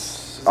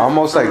it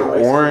almost like from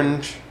the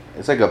orange.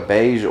 It's like a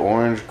beige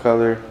orange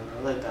color.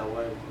 I like that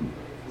white one.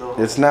 No.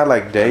 It's not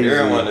like daisy,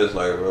 The one is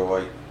like real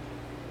white.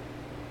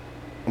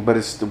 but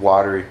it's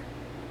watery.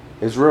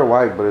 It's real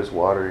white, but it's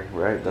watery,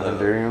 right? The No.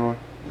 Honduran one.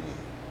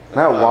 It's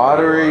Not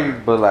watery, real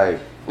white. but like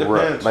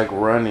Depends. like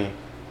runny.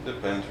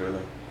 Depends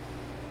really.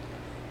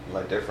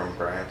 Like different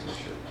brands and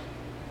shit.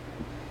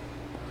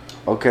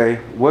 Okay,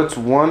 what's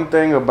one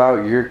thing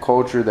about your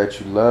culture that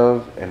you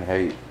love and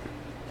hate?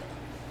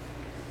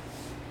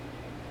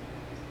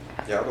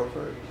 Y'all go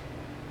first.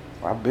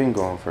 I've been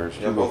going first.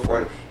 Y'all You go both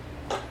white.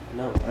 first.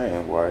 No. I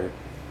ain't white.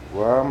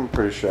 Well, I'm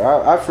pretty sure.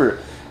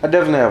 I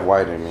definitely have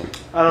white in me.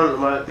 I don't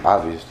know.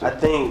 Obviously. I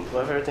think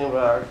my favorite thing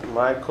about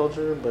my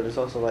culture, but it's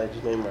also like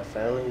just maybe my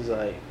family, is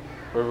like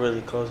we're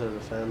really close as a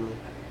family.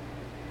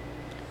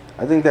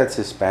 I think that's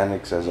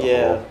Hispanics as a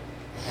whole.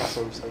 That's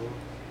what I'm saying.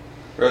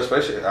 Bro,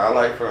 especially I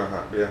like from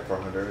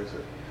Hernandez.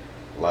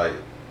 Like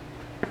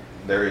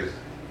there is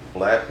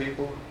black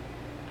people,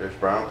 there's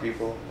brown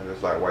people, and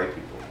there's like white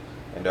people,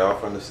 and they're all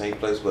from the same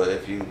place. But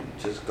if you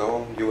just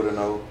go, you wouldn't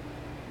know.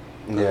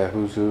 Yeah,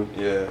 who's who?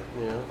 Yeah.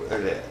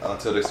 Yeah.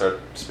 Until they start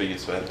speaking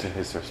Spanish. To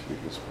his or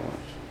speaking Spanish.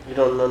 You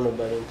don't know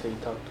nobody until you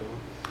talk to them.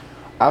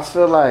 I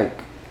feel like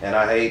And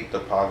I hate the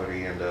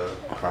poverty and the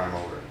crime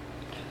over it.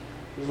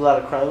 There's a lot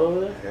of crime over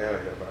there.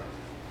 Yeah,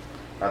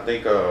 bro. I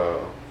think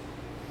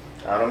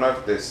I don't know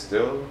if they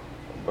still,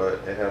 but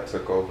it had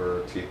took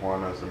over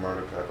Tijuana as the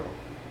murder capital.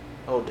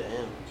 Oh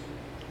damn.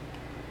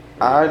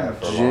 I Yeah,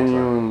 for a long time.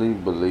 genuinely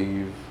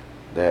believe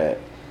that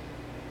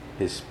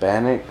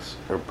Hispanics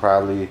are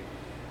probably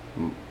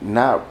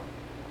not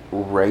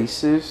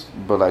racist,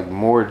 but like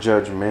more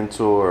judgmental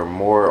or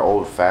more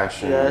old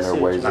fashioned Yeah, I in see their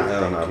what ways you of Hell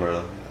thinking. no,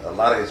 bro. A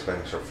lot of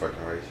Hispanics are fucking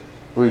racist.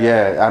 Well,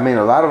 yeah, I mean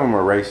a lot of them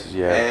are racist,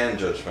 yeah, And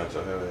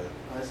judgmental, hell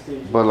yeah.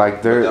 but like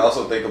But they they're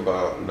also think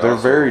about. they're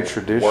also very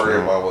traditional.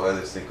 Worry about what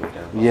others think of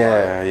them.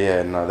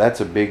 yeah, no,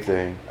 that's a big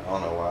thing. I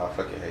don't know why I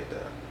fucking hate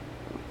that.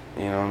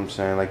 You know what I'm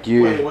saying? Like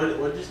you, Wait, what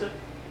did you say?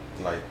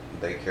 Like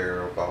they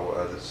care about what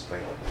others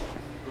think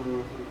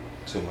Mm-hmm.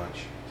 too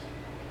much.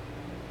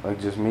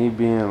 like just me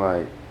being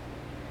like,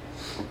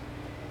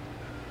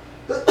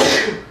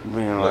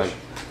 like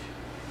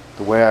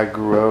the way I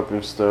grew up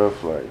and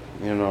stuff. Like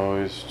you know,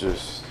 it's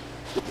just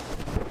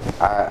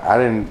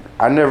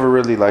I never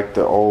really liked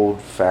the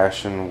old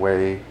fashioned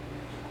way.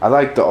 I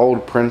like the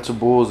old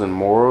principles and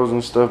morals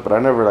and stuff, but I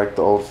never liked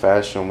the old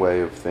fashioned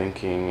way of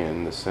thinking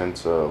in the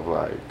sense of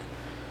like,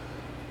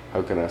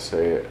 how can I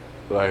say it?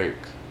 Like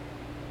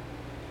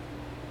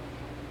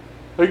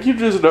you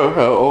just know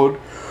how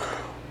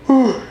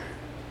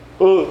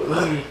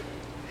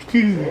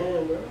excuse me.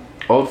 Damn, bro.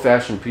 Old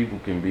fashioned people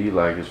can be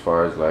like as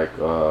far as like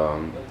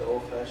Like the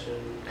old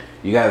fashioned.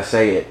 you gotta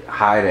say it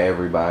hi to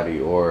everybody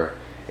or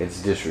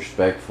it's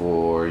disrespectful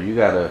or you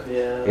gotta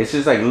Yeah. it's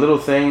just like little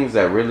things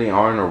that really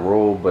aren't a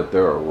rule but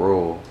they're a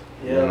rule.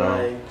 Yeah, you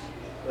know?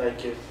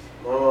 like if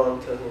my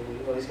mom tells me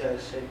you always gotta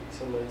shake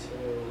somebody's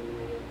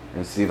hand.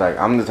 And see like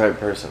I'm the type of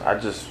person I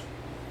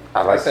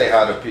I like say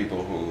hi to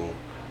people who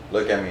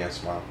look at me and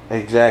smile.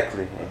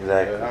 Exactly.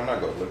 Yeah, I'm not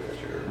gonna look at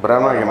you. But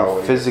I'm not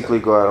gonna physically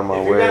go out of my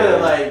If you're way. gonna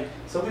like,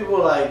 some people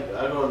like,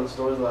 I go in the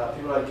stores a lot.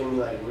 People like give me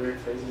like weird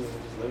faces and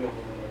just look at me.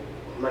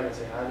 Like, I'm not gonna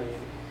say hi to you.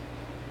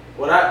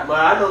 What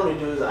I normally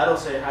do is I don't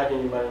say hi to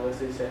anybody unless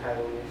they say hi to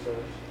me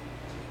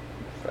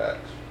first.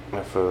 Facts.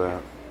 I feel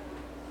that.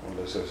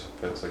 Unless it's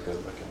a good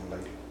looking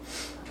lady.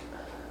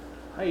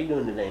 How you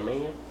doing today,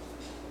 man?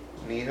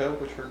 Need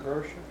help with your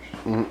groceries?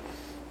 Mm-hmm.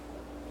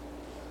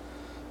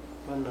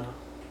 But no.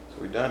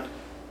 So we done?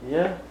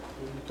 Yeah,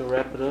 we can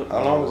wrap it up.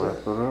 How long was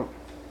Wrap that? it up.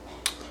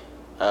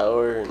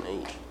 Hour and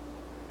 8.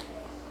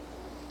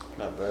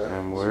 Not bad.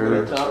 And It's a we're-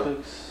 good episode.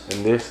 Topics.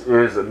 And this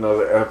is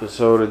another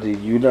episode of the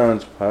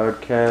Houdons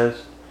podcast.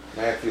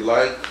 Man, if you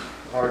like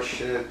our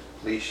shit,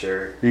 please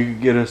share it. You can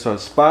get us on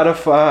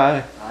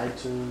Spotify,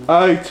 iTunes,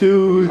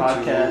 iTunes,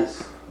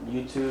 Podcasts,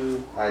 YouTube,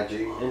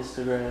 IG,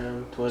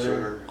 Instagram, Twitter,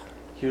 Twitter.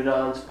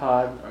 Houdons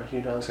Pod or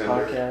Houdons Tinder.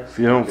 Podcast. If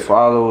you don't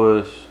follow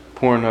us,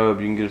 Pornhub,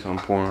 you can get us on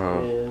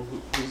Pornhub.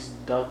 Yeah, he's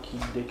donkey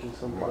dicking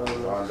something. I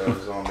don't know.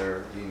 Mondo's on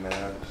there,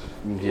 emails,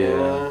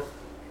 Yeah.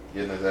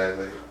 getting his ass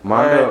ate.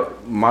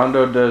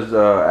 Mondo does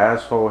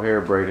asshole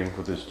hair braiding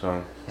with his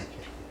tongue.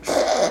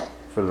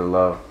 For the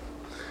love.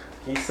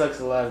 He sucks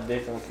a lot of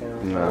dick on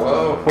camera.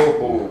 No.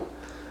 Whoa.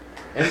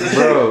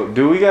 Bro,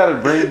 do we gotta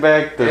bring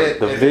back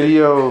the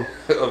video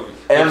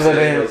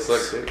evidence?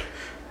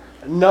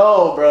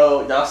 No,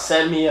 bro. Y'all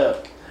set me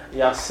up.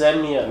 Y'all set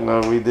me up.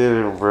 No, we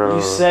didn't, bro.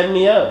 You set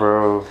me up.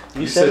 Bro.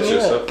 You set me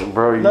yourself up.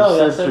 Bro, you No,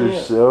 y'all set set me up.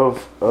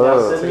 yourself Y'all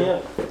up. set me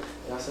up.